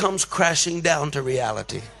always comes crashing down to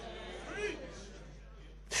reality.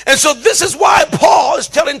 And so this is why Paul is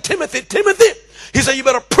telling Timothy, he said, you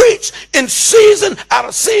better preach in season, out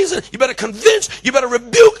of season. You better convince, you better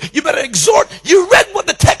rebuke, you better exhort. You read what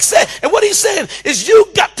the text said. And what he's saying is you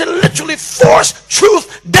got to literally force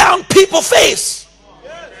truth down people's face.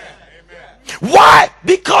 Why?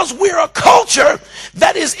 Because we're a culture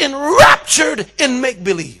that is enraptured in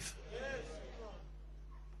make-believe.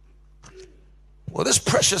 Well, this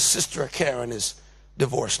precious sister of Karen is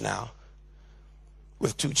divorced now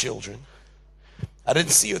with 2 children. I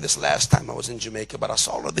didn't see her this last time I was in Jamaica, but I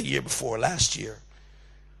saw her the year before, last year.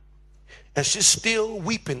 And she's still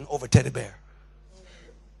weeping over teddy bear.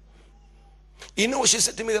 You know what she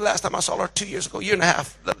said to me the last time I saw her 2 years ago, year and a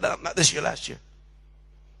half, not this year, last year.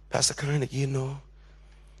 Pastor Carnegie, you know,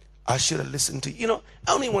 I should have listened to you. You know,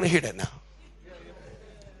 I don't even want to hear that now.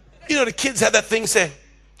 You know, the kids have that thing say,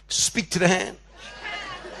 speak to the hand.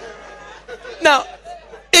 Now,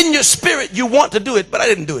 in your spirit, you want to do it, but I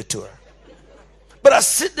didn't do it to her. But I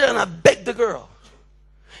sit there and I beg the girl.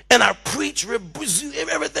 And I preach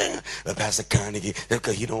everything. But Pastor Carnegie,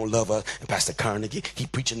 because he don't love us. And Pastor Carnegie, he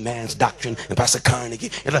preaching man's doctrine. And Pastor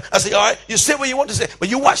Carnegie. And I say, all right, you say what you want to say.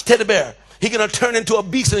 But you watch Teddy Bear. He going to turn into a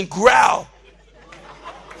beast and growl.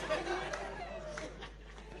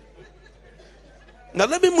 Now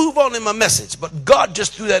let me move on in my message. But God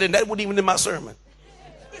just threw that in. That wasn't even in my sermon.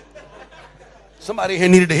 Somebody here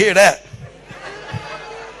needed to hear that.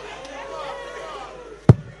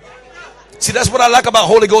 See, that's what I like about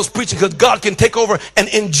Holy Ghost preaching, because God can take over and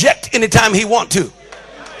inject anytime he wants to.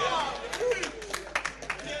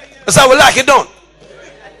 That's how we like it, don't?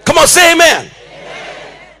 Come on, say amen.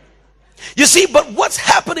 You see, but what's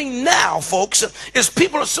happening now, folks, is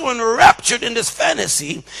people are so enraptured in this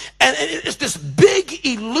fantasy, and it's this big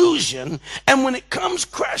illusion, and when it comes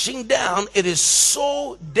crashing down, it is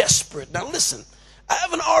so desperate. Now listen, I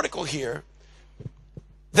have an article here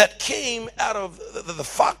that came out of the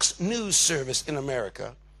Fox News service in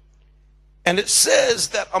America, and it says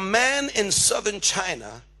that a man in southern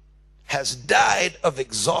China has died of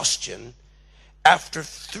exhaustion after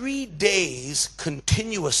 3 days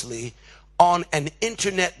continuously on an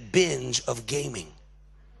internet binge of gaming.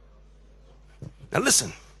 Now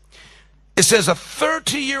listen, it says a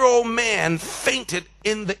 30-year-old man fainted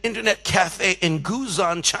in the internet cafe in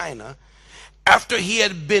Guzan, China, after he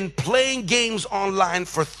had been playing games online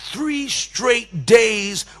for 3 straight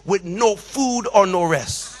days with no food or no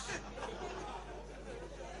rest.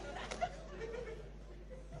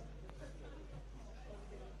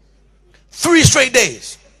 Three straight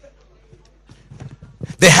days.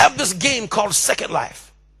 They have this game called Second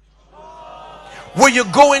Life, where you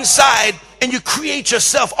go inside and you create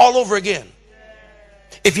yourself all over again.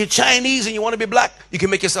 If you're Chinese and you want to be black, you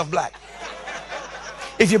can make yourself black.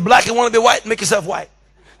 If you're black and want to be white, make yourself white.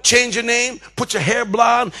 Change your name, put your hair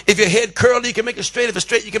blonde. If your head curly, you can make it straight. If it's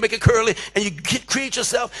straight, you can make it curly. And you create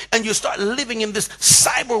yourself and you start living in this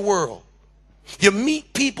cyber world. You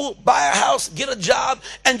meet people, buy a house, get a job,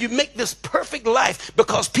 and you make this perfect life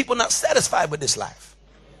because people are not satisfied with this life.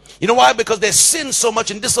 You know why? Because they sin so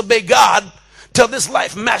much and disobey God till this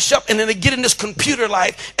life mash up, and then they get in this computer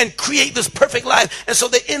life and create this perfect life. And so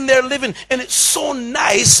they're in there living, and it's so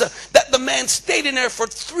nice that the man stayed in there for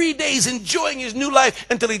 3 days enjoying his new life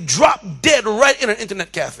until he dropped dead right in an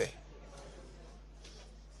internet cafe.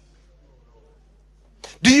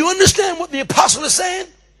 Do you understand what the apostle is saying?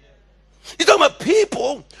 He's talking about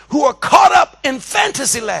people who are caught up in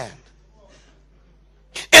fantasy land.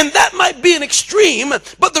 And that might be an extreme,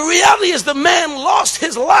 but the reality is the man lost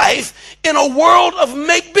his life in a world of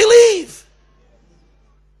make-believe.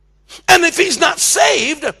 And if he's not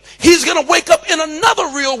saved, he's going to wake up in another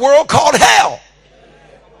real world called hell.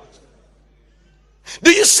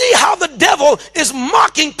 Do you see how the devil is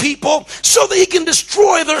mocking people so that he can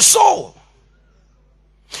destroy their soul?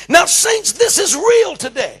 Now, saints, this is real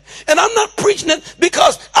today. And I'm not preaching it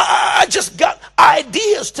because I just got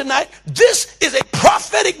ideas tonight. This is a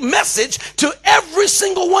prophetic message to every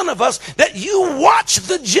single one of us, that you watch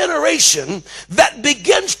the generation that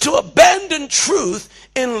begins to abandon truth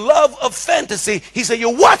in love of fantasy. He said,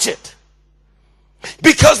 you watch it,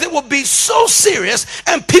 because it will be so serious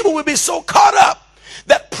and people will be so caught up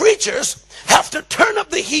that preachers have to turn up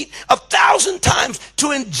the heat 1,000 times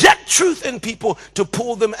to inject truth in people to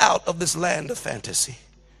pull them out of this land of fantasy.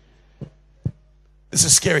 This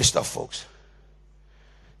is scary stuff, folks.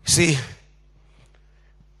 See,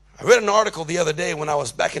 I read an article the other day when I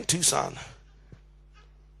was back in Tucson,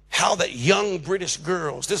 how that young British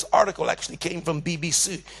girls, this article actually came from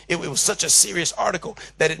BBC. It was such a serious article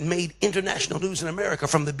that it made international news in America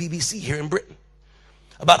from the BBC here in Britain,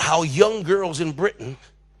 about how young girls in Britain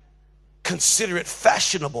consider it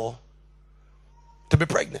fashionable to be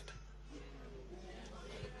pregnant.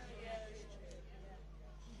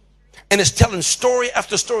 And it's telling story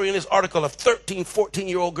after story in this article of 13,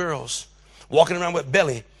 14-year-old girls walking around with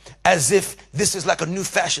belly as if this is like a new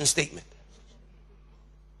fashion statement,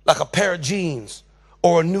 like a pair of jeans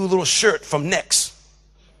or a new little shirt from Next.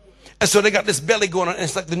 And so they got this belly going on, and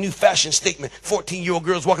it's like the new fashion statement. 14-year-old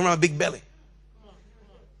girls walking around with big belly.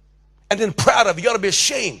 And then proud of it. You ought to be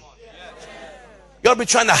ashamed. You ought to be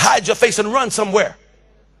trying to hide your face and run somewhere.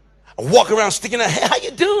 Walk around sticking out, hey, how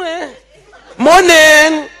you doing?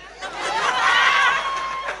 Morning.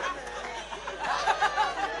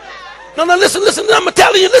 No, listen, I'm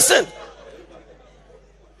telling you, listen.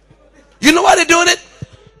 You know why they're doing it?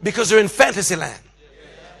 Because they're in fantasy land.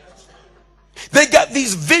 They got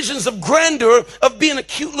these visions of grandeur, of being a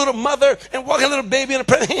cute little mother and walking a little baby in a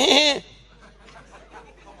present.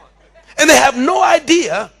 And they have no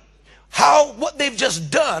idea what they've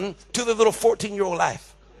just done to their little 14-year-old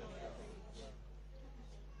life.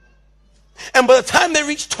 And by the time they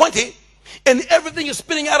reach 20 and everything is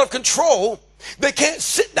spinning out of control, they can't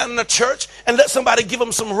sit down in a church and let somebody give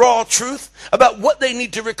them some raw truth about what they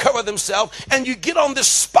need to recover themselves. And you get on this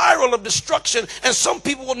spiral of destruction, and some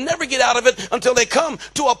people will never get out of it until they come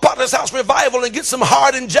to a Potter's House revival and get some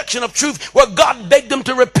hard injection of truth where God begged them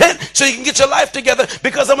to repent so you can get your life together.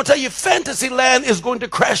 Because I'm going to tell you, fantasy land is going to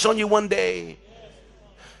crash on you one day.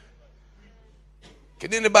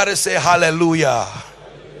 Can anybody say hallelujah?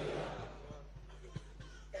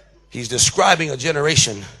 He's describing a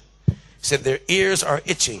generation. He said their ears are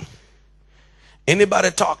itching.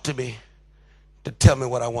 Anybody talk to me to tell me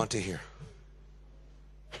what I want to hear.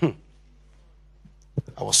 I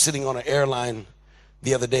was sitting on an airline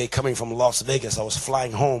the other day coming from Las Vegas. I was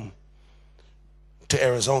flying home to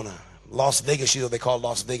Arizona. Las Vegas, you know, they call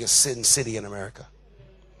Las Vegas Sin City in America.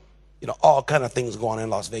 You know, all kind of things going on in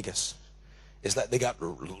Las Vegas. It's like they got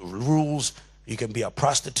rules. You can be a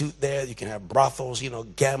prostitute there. You can have brothels, you know,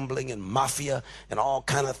 gambling and mafia and all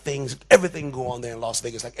kind of things. Everything go on there in Las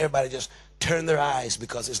Vegas. Like everybody just turn their eyes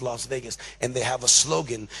because it's Las Vegas. And they have a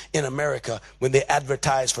slogan in America when they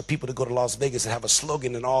advertise for people to go to Las Vegas. They have a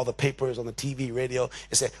slogan in all the papers, on the TV, radio.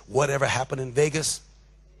 It said, whatever happened in Vegas,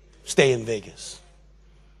 stay in Vegas.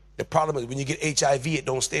 The problem is when you get HIV, it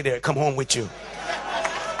don't stay there. It come home with you.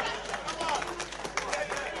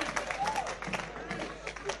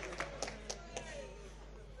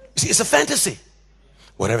 See, it's a fantasy.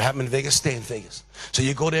 Whatever happened in Vegas, stay in Vegas. So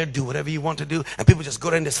you go there, do whatever you want to do, and people just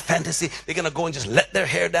go there in this fantasy. They're going to go and just let their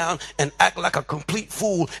hair down and act like a complete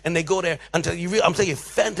fool, and they go there until I'm telling you,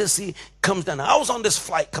 fantasy comes down. Now, I was on this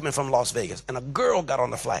flight coming from Las Vegas, and a girl got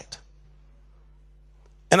on the flight.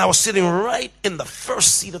 And I was sitting right in the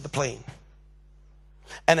first seat of the plane.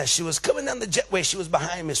 And as she was coming down the jetway, she was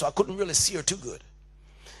behind me, so I couldn't really see her too good.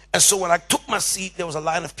 And so when I took my seat, there was a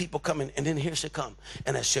line of people coming, and then here she come.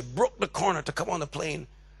 And as she broke the corner to come on the plane,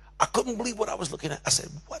 I couldn't believe what I was looking at. I said,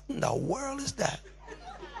 what in the world is that?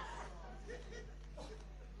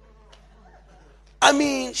 I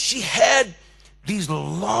mean, she had these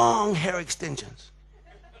long hair extensions.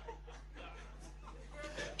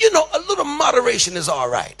 You know, a little moderation is all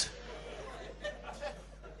right.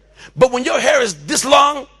 But when your hair is this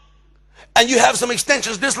long and you have some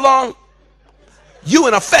extensions this long, you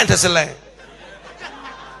in a fantasy land.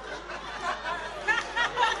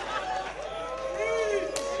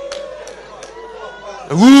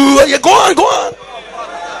 Ooh, yeah, go on, go on.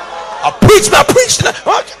 I preach tonight.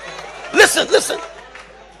 Okay. Listen.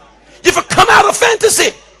 You ever come out of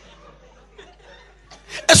fantasy?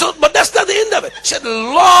 And so, but that's not the end of it. She had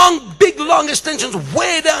long, big, long extensions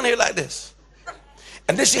way down here like this.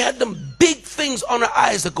 And then she had them big things on her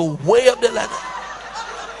eyes that go way up there like that.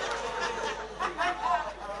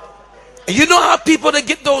 And you know how people that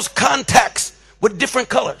get those contacts with different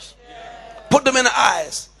colors, put them in the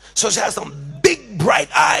eyes. So she has some big, bright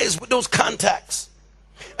eyes with those contacts.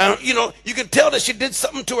 And you know, you can tell that she did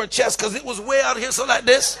something to her chest because it was way out here, so like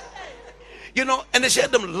this. You know, and then she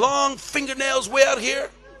had them long fingernails way out here.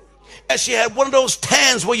 And she had one of those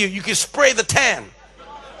tans where you can spray the tan.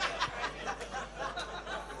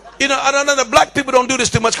 You know, I don't know, the black people don't do this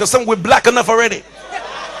too much because some we're black enough already.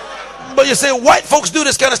 But you say white folks do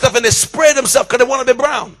this kind of stuff and they spray themselves because they want to be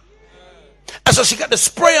brown. And so she got the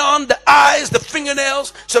spray on, the eyes, the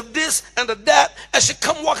fingernails, so this and the that, and she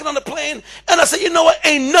come walking on the plane. And I said, you know what?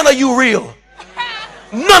 Ain't none of you real.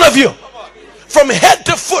 None of you. From head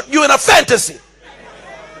to foot, you in a fantasy.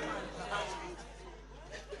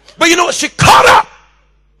 But you know what? She caught up.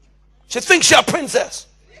 She thinks she's a princess.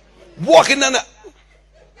 Walking down the...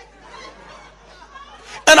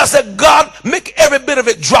 And I said, God, make every bit of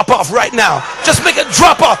it drop off right now. Just make it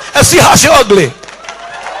drop off and see how she's ugly.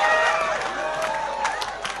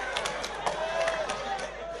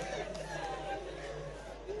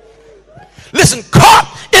 Listen,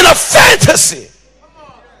 caught in a fantasy.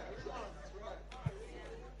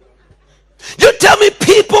 You tell me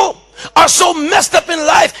people are so messed up in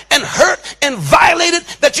life and hurt and violated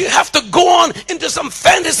that you have to go on into some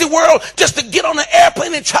fantasy world just to get on an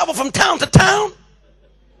airplane and travel from town to town?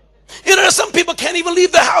 You know, some people can't even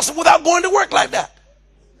leave their house without going to work like that.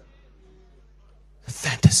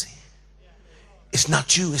 Fantasy. It's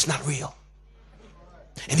not you, it's not real.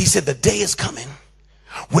 And he said the day is coming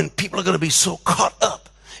when people are going to be so caught up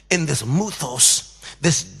in this mythos,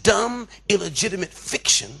 this dumb, illegitimate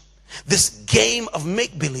fiction, this game of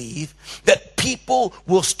make-believe, that people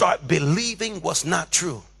will start believing what's not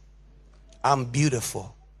true. I'm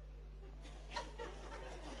beautiful.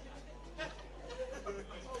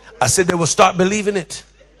 I said they will start believing it.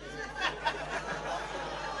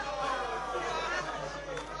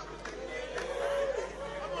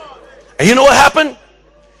 And you know what happened?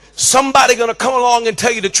 Somebody gonna come along and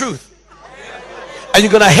tell you the truth. And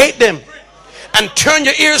you're gonna hate them and turn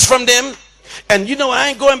your ears from them. And you know what? I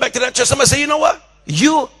ain't going back to that church. Somebody say, you know what?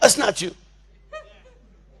 That's not you.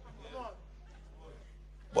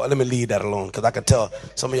 Boy, let me leave that alone because I can tell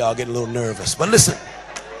some of y'all getting a little nervous. But listen.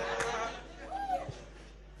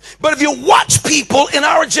 But if you watch people in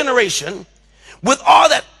our generation with all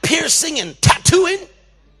that piercing and tattooing,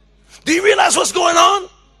 do you realize what's going on?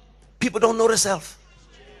 People don't know themselves.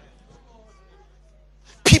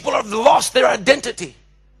 People have lost their identity.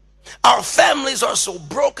 Our families are so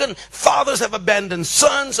broken. Fathers have abandoned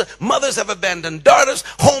sons. Mothers have abandoned daughters.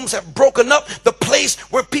 Homes have broken up. The place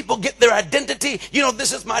where people get their identity. You know,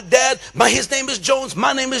 this is my dad. His name is Jones.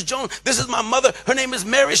 My name is Jones. This is my mother. Her name is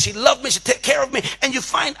Mary. She loved me. She take care of me. And you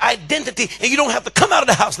find identity. And you don't have to come out of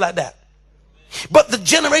the house like that. But the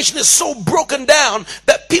generation is so broken down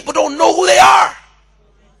that people don't know who they are.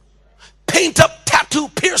 Paint up, tattoo,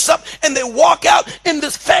 pierce up, and they walk out in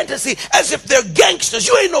this fantasy as if they're gangsters.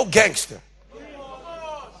 You ain't no gangster.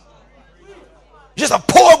 You're just a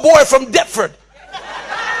poor boy from Deptford.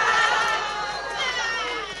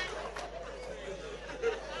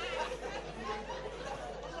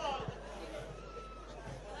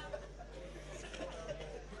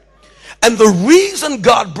 And the reason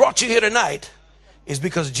God brought you here tonight is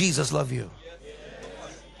because Jesus loved you.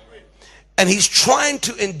 And he's trying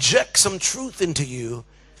to inject some truth into you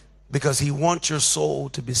because he wants your soul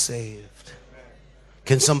to be saved.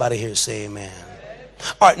 Can somebody here say amen?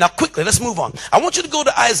 All right, now quickly, let's move on. I want you to go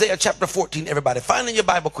to Isaiah chapter 14, everybody. Find in your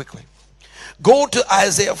Bible quickly. Go to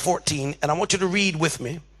Isaiah 14, and I want you to read with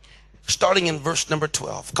me. starting in verse number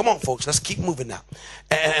 12. Come on, folks, let's keep moving now.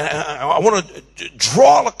 And I want to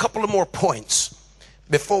draw a couple of more points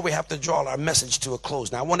before we have to draw our message to a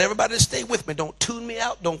close. Now, I want everybody to stay with me. Don't tune me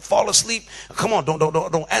out. Don't fall asleep. Come on,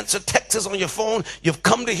 don't answer texts on your phone. You've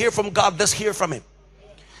come to hear from God. Let's hear from him.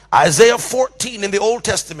 Isaiah 14 in the Old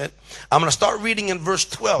Testament. I'm going to start reading in verse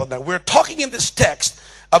 12. Now, we're talking in this text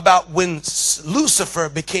about when Lucifer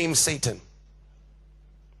became Satan.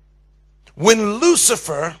 When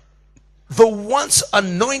Lucifer, the once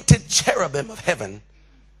anointed cherubim of heaven,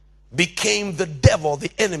 became the devil,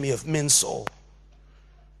 the enemy of men's soul.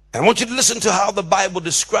 And I want you to listen to how the Bible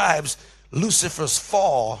describes Lucifer's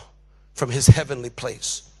fall from his heavenly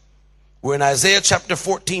place. We're in Isaiah chapter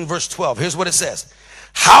 14, verse 12. Here's what it says.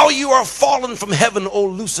 How you are fallen from heaven, O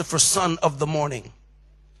Lucifer, son of the morning.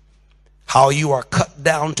 How you are cut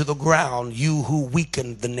down to the ground, you who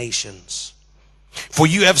weakened the nations. For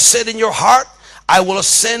you have said in your heart, I will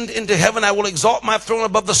ascend into heaven. I will exalt my throne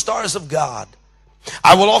above the stars of God.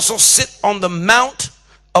 I will also sit on the mount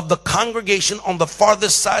of the congregation on the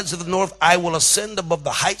farthest sides of the north. I will ascend above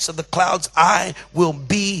the heights of the clouds. I will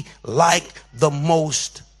be like the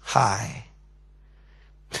Most High.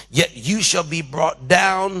 Yet you shall be brought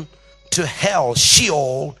down to hell,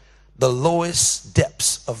 Sheol, the lowest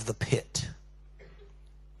depths of the pit.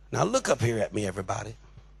 Now look up here at me, everybody.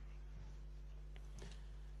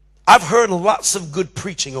 I've heard lots of good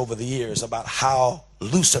preaching over the years about how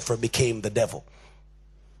Lucifer became the devil.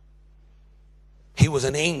 He was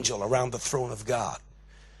an angel around the throne of God.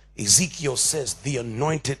 Ezekiel says, the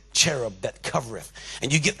anointed cherub that covereth.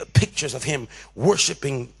 And you get the pictures of him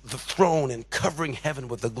worshiping the throne and covering heaven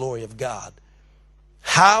with the glory of God.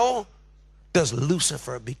 How does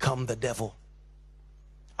Lucifer become the devil?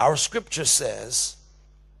 Our scripture says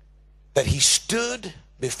that he stood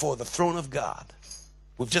before the throne of God.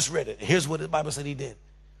 We've just read it. Here's what the Bible said he did.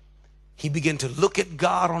 He began to look at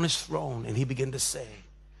God on his throne and he began to say,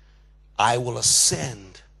 I will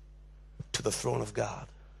ascend to the throne of God.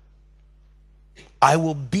 I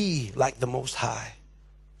will be like the Most High.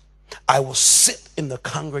 I will sit in the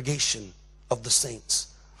congregation of the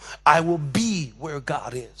saints. I will be where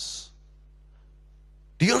God is.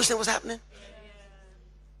 Do you understand what's happening?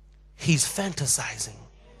 He's fantasizing.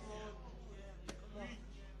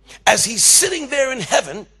 As he's sitting there in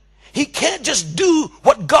heaven, he can't just do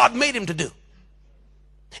what God made him to do.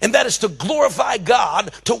 And that is to glorify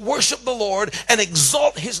God, to worship the Lord, and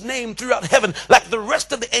exalt his name throughout heaven like the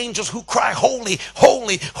rest of the angels who cry, holy,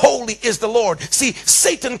 holy, holy is the Lord. See,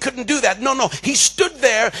 Satan couldn't do that. No. He stood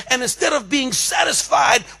there, and instead of being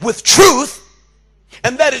satisfied with truth,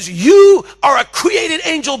 and that is you are a created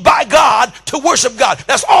angel by God to worship God.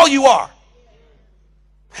 That's all you are.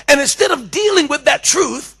 And instead of dealing with that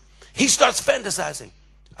truth, he starts fantasizing.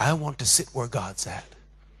 I want to sit where God's at.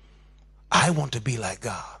 I want to be like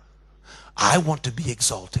God. I want to be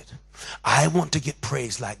exalted. I want to get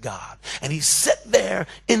praised like God. And he sat there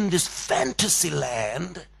in this fantasy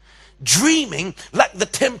land, dreaming like the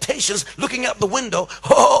Temptations, looking out the window.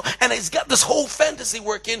 And he's got this whole fantasy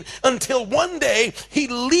working until one day he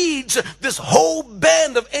leads this whole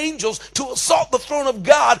band of angels to assault the throne of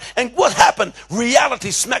God. And what happened?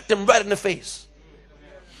 Reality smacked him right in the face.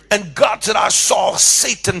 And God said, I saw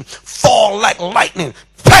Satan fall like lightning,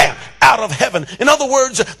 bam, out of heaven. In other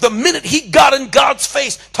words, the minute he got in God's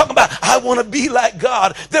face, talking about, I want to be like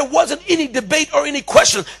God, there wasn't any debate or any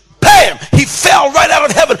question. Bam, he fell right out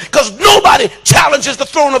of heaven because nobody challenges the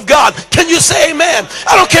throne of God. Can you say amen?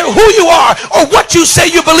 I don't care who you are or what you say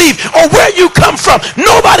you believe or where you come from.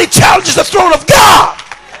 Nobody challenges the throne of God.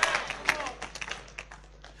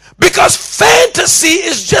 Because fantasy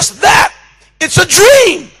is just that. It's a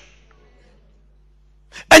dream.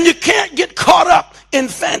 And you can't get caught up in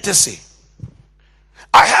fantasy.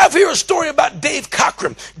 I have here a story about Dave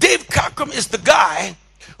Cockrum. Dave Cockrum is the guy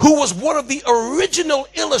who was one of the original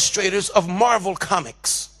illustrators of Marvel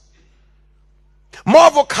Comics.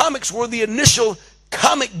 Marvel Comics were the initial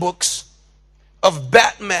comic books of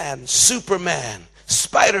Batman, Superman,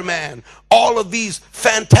 Spider-Man, all of these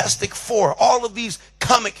Fantastic Four, all of these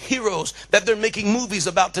comic heroes that they're making movies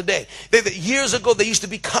about today. Years ago, they used to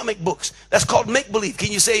be comic books. That's called make-believe. Can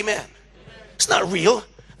you say amen? It's not real.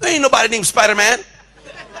 There ain't nobody named Spider-Man.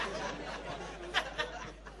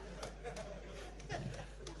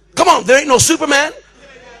 Come on, there ain't no Superman.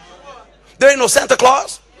 There ain't no Santa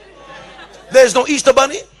Claus. There's no Easter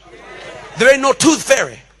Bunny. There ain't no Tooth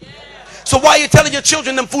Fairy. So why are you telling your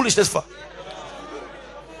children them foolishness for?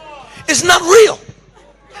 It's not real.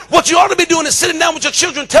 What you ought to be doing is sitting down with your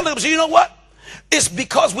children telling them, so you know what? It's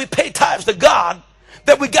because we pay tithes to God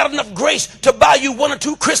that we got enough grace to buy you 1 or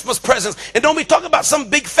 2 Christmas presents. And don't be talking about some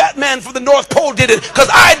big fat man from the North Pole did it, because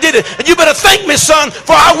I did it. And you better thank me, son,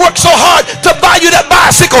 for I worked so hard to buy you that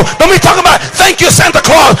bicycle. Don't be talking about thank you, Santa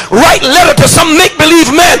Claus. Write letter to some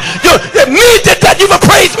make-believe man. If me did that, you've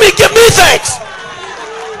appraised me. Give me thanks.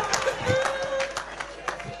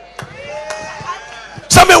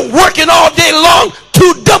 Some been working all day long,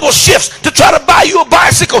 2 double shifts to try to buy you a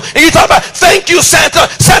bicycle. And you talk about thank you, Santa.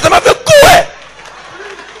 Santa, my go ahead.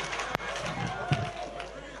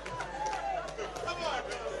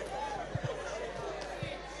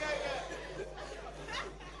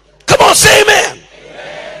 Come on, say amen.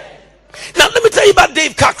 Now, let me tell you about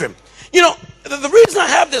Dave Cochran. You know, the reason I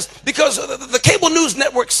have this, because the cable news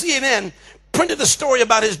network CNN printed a story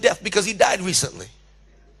about his death because he died recently.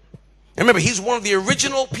 And remember, he's one of the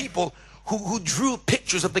original people who drew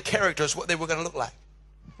pictures of the characters, what they were going to look like.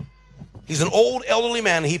 He's an old, elderly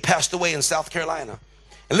man, and he passed away in South Carolina.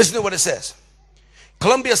 And listen to what it says.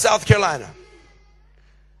 Columbia, South Carolina.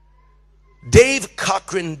 Dave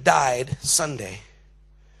Cochran died Sunday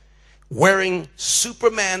wearing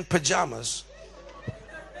Superman pajamas,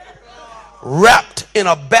 wrapped in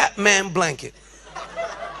a Batman blanket.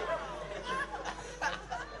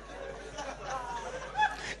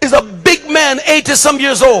 Is a big man, 80-some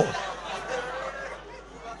years old.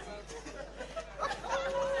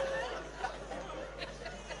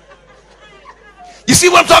 You see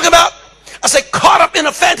what I'm talking about? I say caught up in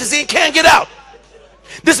a fantasy and can't get out.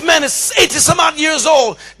 This man is 80-some odd years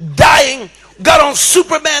old, dying, got on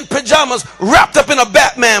Superman pajamas, wrapped up in a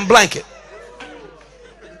Batman blanket.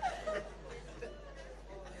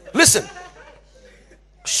 Listen.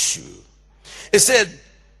 It said,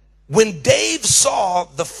 when Dave saw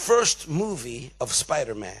the first movie of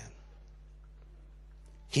Spider-Man,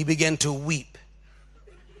 he began to weep.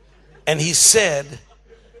 And he said,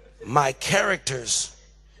 my characters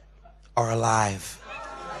are alive.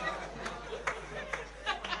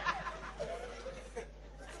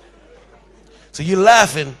 So you're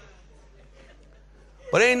laughing,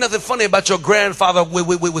 but ain't nothing funny about your grandfather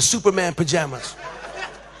with Superman pajamas.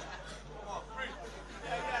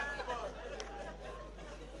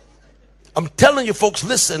 I'm telling you folks,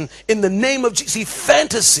 listen, in the name of Jesus, see,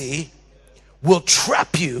 fantasy will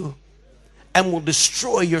trap you and will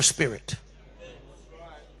destroy your spirit.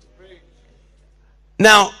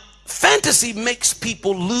 Now, fantasy makes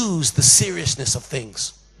people lose the seriousness of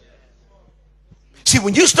things. See,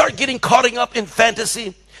 when you start getting caught up in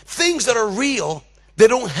fantasy, things that are real, they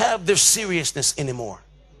don't have their seriousness anymore.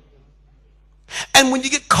 And when you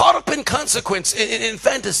get caught up in consequence, in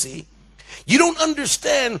fantasy, you don't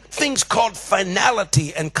understand things called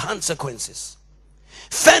finality and consequences.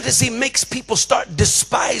 Fantasy makes people start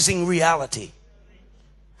despising reality.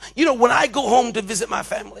 You know, when I go home to visit my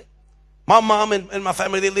family, my mom and my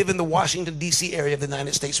family, they live in the Washington, D.C. area of the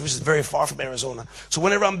United States, which is very far from Arizona. So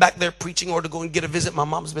whenever I'm back there preaching or to go and get a visit, my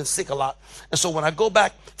mom's been sick a lot. And so when I go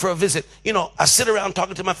back for a visit, you know, I sit around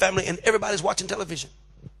talking to my family and everybody's watching television.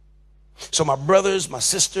 So my brothers, my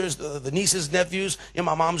sisters, the nieces, nephews, you know,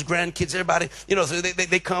 my mom's grandkids, everybody, you know, so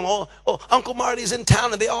they come, oh, Uncle Marty's in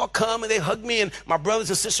town, and they all come and they hug me and my brothers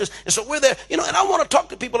and sisters. And so we're there, you know, and I want to talk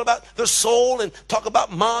to people about their soul and talk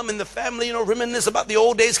about mom and the family, you know, reminisce about the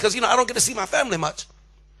old days because, you know, I don't get to see my family much.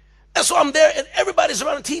 And so I'm there and everybody's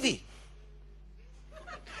around the TV.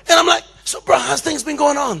 And I'm like, so bro, how's things been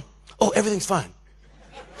going on? Oh, everything's fine.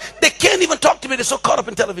 They can't even talk to me. They're so caught up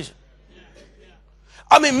in television.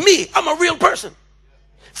 I mean, I'm a real person.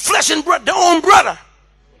 Flesh and blood, their own brother.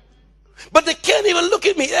 But they can't even look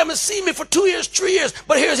at me. They haven't seen me for 2 years, 3 years.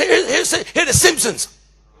 But here's the Simpsons.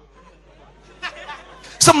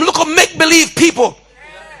 Some little make-believe people.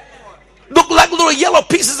 Look like little yellow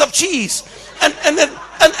pieces of cheese. And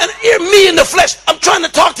hear me in the flesh. I'm trying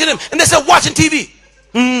to talk to them. And they said, watching TV.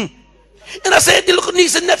 And I said, the little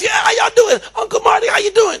niece and nephew, how y'all doing? Uncle Marty, how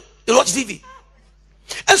you doing? They watch TV.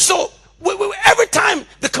 And so, every time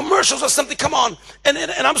the commercials or something come on, and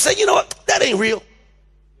I'm saying, you know what, that ain't real.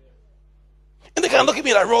 And they kind of look at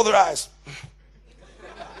me and I roll their eyes.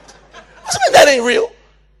 I said, that ain't real.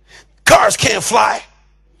 Cars can't fly.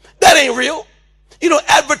 That ain't real. You know,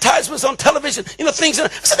 advertisements on television, you know, things. I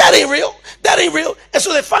said, that ain't real. That ain't real. And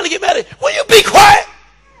so they finally get mad at me. Will you be quiet?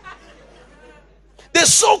 They're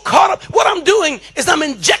so caught up. What I'm doing is I'm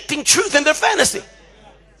injecting truth in their fantasy.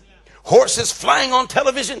 Horses flying on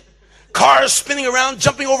television. Cars spinning around,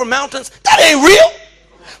 jumping over mountains. That ain't real.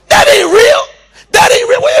 That ain't real. That ain't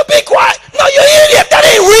real. Will you be quiet? No, you idiot. That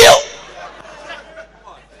ain't real.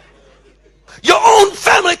 Your own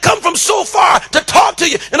family come from so far to talk to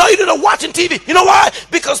you, and all you do is watching TV. You know why?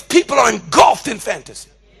 Because people are engulfed in fantasy.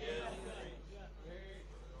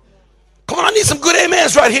 Come on, I need some good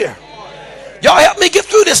amens right here. Y'all help me get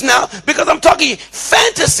through this now, because I'm talking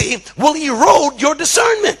fantasy will erode your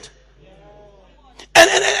discernment.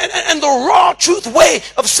 And the raw truth way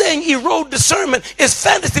of saying erode discernment is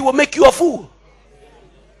fantasy will make you a fool.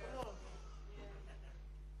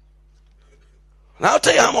 Now I'll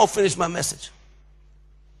tell you how I'm going to finish my message.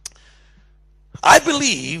 I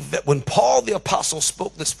believe that when Paul the apostle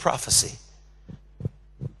spoke this prophecy,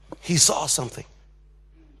 he saw something.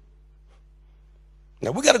 Now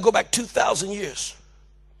we got to go back 2,000 years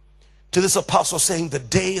to this apostle saying the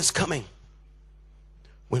day is coming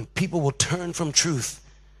when people will turn from truth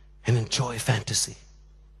and enjoy fantasy.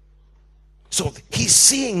 So he's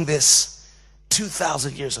seeing this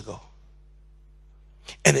 2,000 years ago.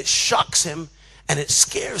 And it shocks him and it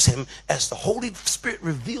scares him as the Holy Spirit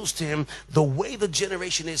reveals to him the way the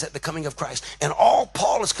generation is at the coming of Christ. And all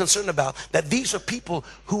Paul is concerned about, that these are people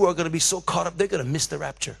who are going to be so caught up, they're going to miss the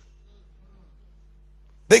rapture.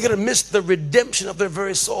 They're going to miss the redemption of their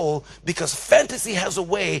very soul, because fantasy has a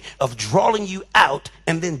way of drawing you out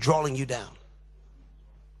and then drawing you down.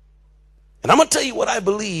 And I'm going to tell you what I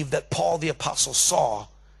believe that Paul the apostle saw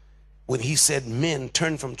when he said men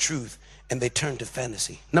turn from truth and they turn to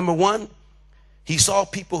fantasy. Number one, he saw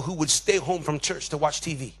people who would stay home from church to watch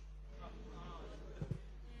TV.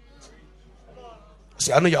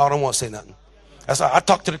 See, I know y'all don't want to say nothing. That's why I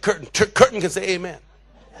talk to the curtain. Curtain can say amen.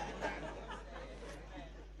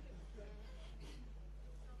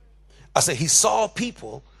 I said he saw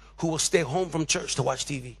people who will stay home from church to watch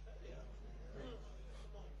TV. You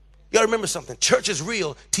got to remember something. Church is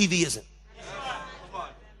real, TV isn't.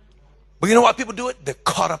 But you know why people do it? They're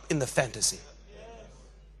caught up in the fantasy.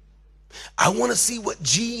 I want to see what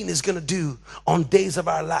Jean is going to do on Days of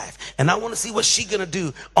Our Life. And I want to see what she's going to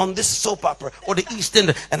do on this soap opera or the East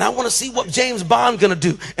End. And I want to see what James Bond going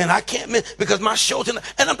to do. And I can't miss, because my show tonight.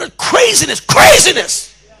 And I'm just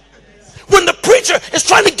craziness. When the preacher is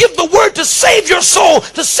trying to give the word to save your soul,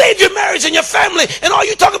 to save your marriage and your family, and all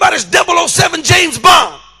you talk about is 007 James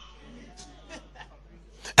Bond.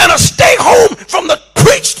 And a stay home from the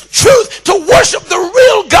preached truth to worship the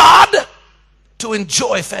real God, to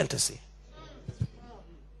enjoy fantasy.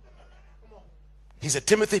 He said,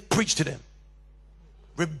 Timothy, preach to them.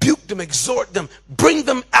 Rebuke them, exhort them, bring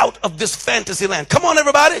them out of this fantasy land. Come on,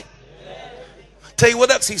 everybody. Tell you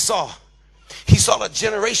what else he saw. He saw a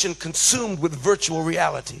generation consumed with virtual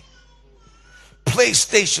reality.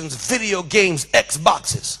 PlayStations, video games,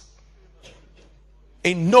 Xboxes.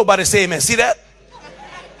 Ain't nobody say amen. See that?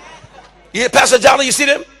 Yeah, Pastor Jolly, you see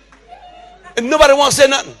them? And nobody wants to say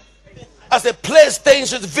nothing. I said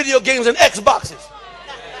PlayStations, video games, and Xboxes.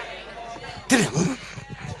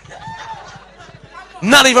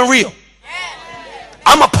 Not even real.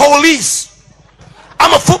 I'm a police.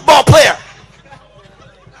 I'm a football player.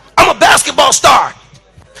 I'm a basketball star.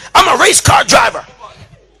 I'm a race car driver.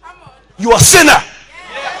 You're a sinner.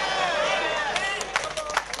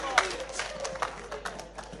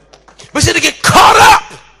 But see, to get caught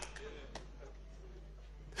up.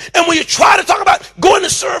 And when you try to talk about going to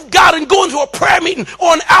serve God and going to a prayer meeting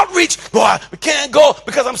or an outreach, boy, we can't go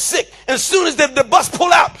because I'm sick. And as soon as the bus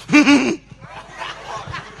pull out, you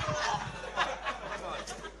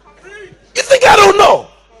think I don't know?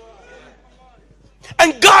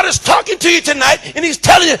 And God is talking to you tonight, and he's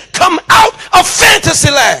telling you, come out of fantasy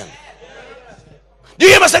land. Do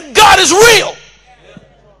you hear me? I said, God is real.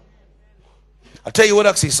 I'll tell you what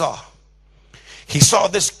else he saw. He saw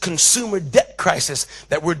this consumer debt crisis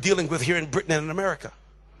that we're dealing with here in Britain and in America,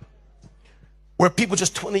 where people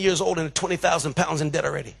just 20 years old and 20,000 pounds in debt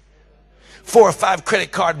already. 4 or 5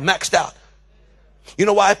 credit card maxed out. You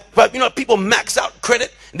know why? But you know, people max out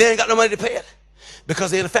credit and they ain't got no money to pay it, because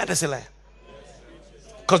they're in a fantasy land.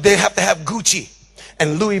 Because they have to have Gucci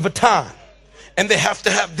and Louis Vuitton, and they have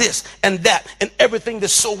to have this and that and everything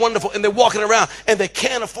that's so wonderful, and they're walking around and they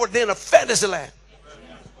can't afford. They're in a fantasy land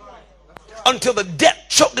until the debt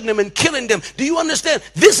choking them and killing them. Do you understand?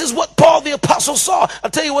 This is what Paul the apostle saw. I'll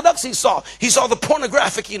tell you what else he saw. He saw the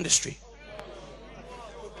pornographic industry.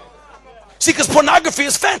 See, because pornography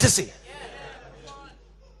is fantasy.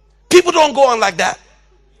 People don't go on like that.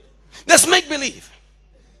 That's make believe.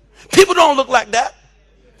 People don't look like that.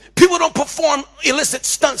 People don't perform illicit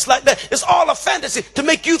stunts like that. It's all a fantasy to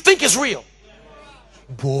make you think it's real.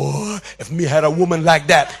 Boy, if me had a woman like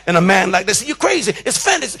that and a man like this, you're crazy. It's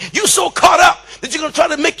fantasy. You so caught up that you're going to try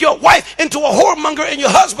to make your wife into a whoremonger and your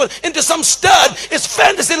husband into some stud. It's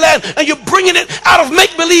fantasy land, and you're bringing it out of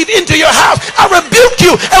make-believe into your house. I rebuke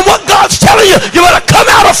you, and what God's telling you, you better come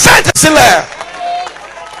out of fantasy land.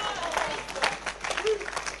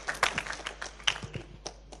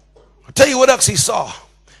 I'll tell you what else he saw.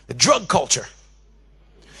 The drug culture.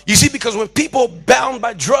 You see, because when people bound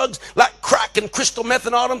by drugs like crack and crystal meth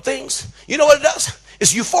and all them things, you know what it does?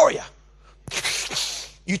 It's euphoria.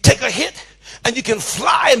 You take a hit and you can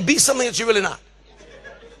fly and be something that you're really not.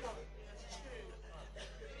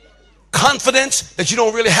 Confidence that you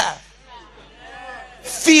don't really have.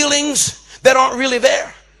 Feelings that aren't really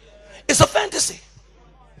there. It's a fantasy.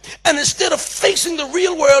 And instead of facing the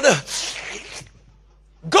real world,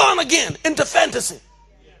 gone again into fantasy.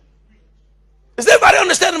 Is everybody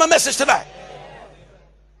understanding my message tonight?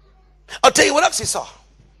 I'll tell you what else he saw.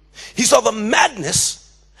 He saw the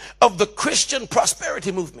madness of the Christian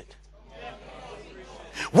prosperity movement,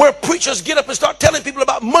 where preachers get up and start telling people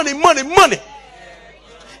about money, money, money,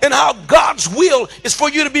 and how God's will is for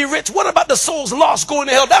you to be rich. What about the souls lost going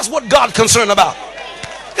to hell? That's what God's concerned about.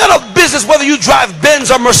 Got no business whether you drive Benz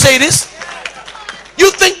or Mercedes. You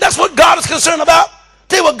think that's what God is concerned about?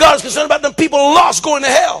 Tell you what God is concerned about, them people lost going to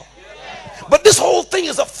hell. But this whole thing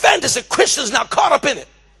is a fantasy. Christians now caught up in it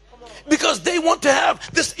because they want to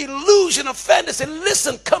have this illusion of fantasy.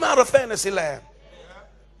 Listen, come out of fantasy land.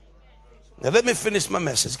 Now let me finish my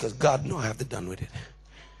message because God knows I have to done with it.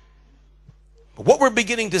 But what we're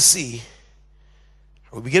beginning to see,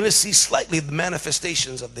 we're beginning to see slightly the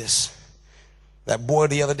manifestations of this. That boy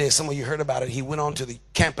the other day, some of you heard about it. He went on to the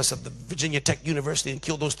campus of the Virginia Tech University and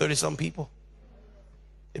killed those 30-some people.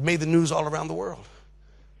 It made the news all around the world.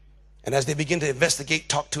 And as they begin to investigate,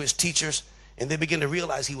 talk to his teachers, and they begin to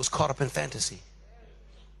realize he was caught up in fantasy.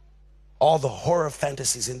 All the horror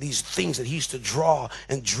fantasies and these things that he used to draw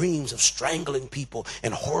and dreams of strangling people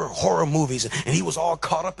and horror movies. And he was all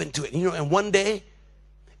caught up into it. And one day,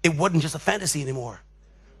 it wasn't just a fantasy anymore.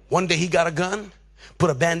 One day he got a gun, put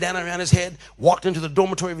a bandana around his head, walked into the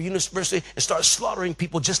dormitory of a university and started slaughtering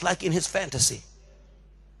people just like in his fantasy.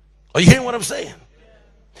 Are you hearing what I'm saying?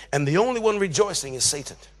 And the only one rejoicing is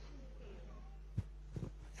Satan.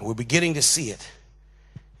 And we're beginning to see it.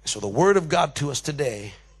 So the word of God to us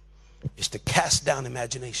today is to cast down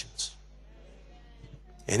imaginations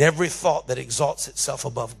and every thought that exalts itself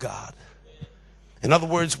above God. In other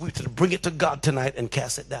words, we have to bring it to God tonight and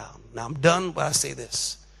cast it down. Now I'm done, but I say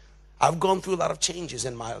this. I've gone through a lot of changes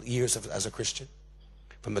in my years as a Christian.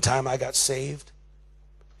 From the time I got saved,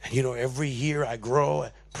 and every year I grow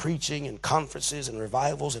at preaching and conferences and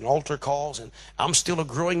revivals and altar calls, and I'm still a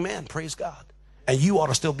growing man, praise God. And you ought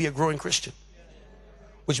to still be a growing Christian,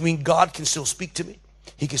 which means God can still speak to me.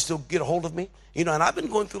 He can still get a hold of me. And I've been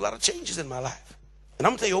going through a lot of changes in my life. And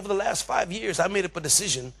I'm going to tell you, over the last 5 years, I made up a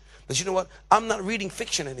decision that, you know what, I'm not reading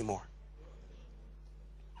fiction anymore.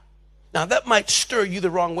 Now, that might stir you the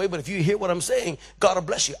wrong way, but if you hear what I'm saying, God will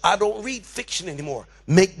bless you. I don't read fiction anymore,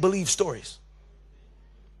 make-believe stories.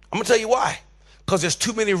 I'm going to tell you why. Because there's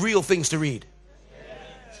too many real things to read.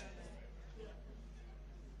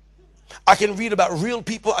 I can read about real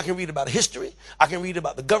people. I can read about history. I can read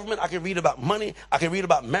about the government. I can read about money. I can read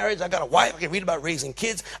about marriage. I got a wife. I can read about raising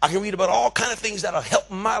kids. I can read about all kinds of things that'll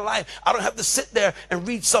help my life. I don't have to sit there and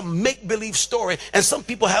read some make-believe story. And some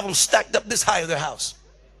people have them stacked up this high in their house.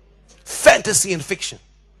 Fantasy and fiction.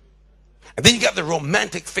 And then you got the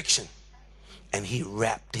romantic fiction. And he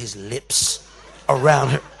wrapped his lips around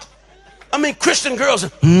her. I mean, Christian girls,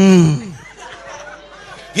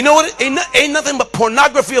 You know what? Ain't nothing but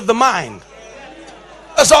pornography of the mind.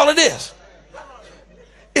 That's all it is.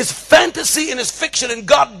 It's fantasy and it's fiction, and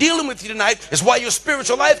God dealing with you tonight is why your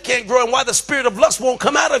spiritual life can't grow and why the spirit of lust won't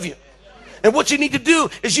come out of you. And what you need to do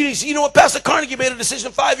is you know what? Pastor Carnegie made a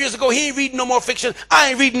decision 5 years ago. He ain't reading no more fiction.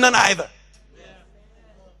 I ain't reading none either.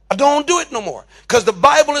 I don't do it no more because the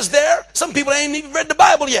Bible is there. Some people ain't even read the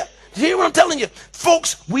Bible yet. You hear what I'm telling you?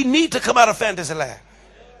 Folks, we need to come out of fantasy land.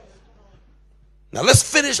 Now let's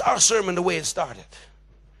finish our sermon the way it started.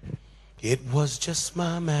 It was just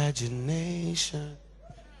my imagination.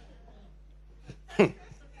 He's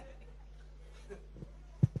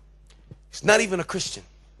not even a Christian.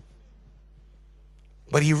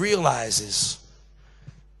 But he realizes,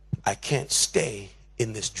 I can't stay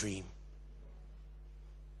in this dream.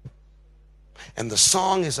 And the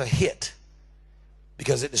song is a hit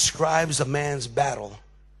because it describes a man's battle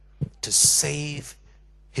to save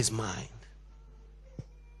his mind.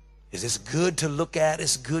 Is this good to look at?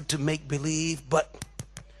 It's good to make believe, but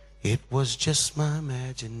it was just my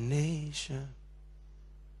imagination.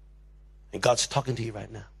 And God's talking to you right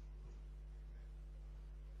now.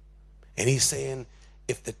 And he's saying,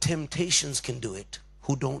 if the temptations can do it,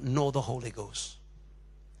 who don't know the Holy Ghost,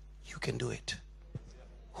 you can do it.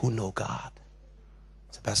 Who know God.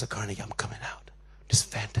 So Pastor Carnegie, I'm coming out. This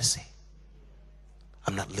fantasy.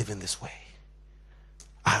 I'm not living this way.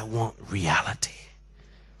 I want reality.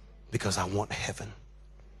 Because I want heaven.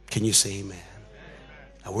 Can you say amen?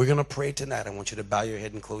 Now we're going to pray tonight. I want you to bow your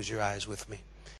head and close your eyes with me.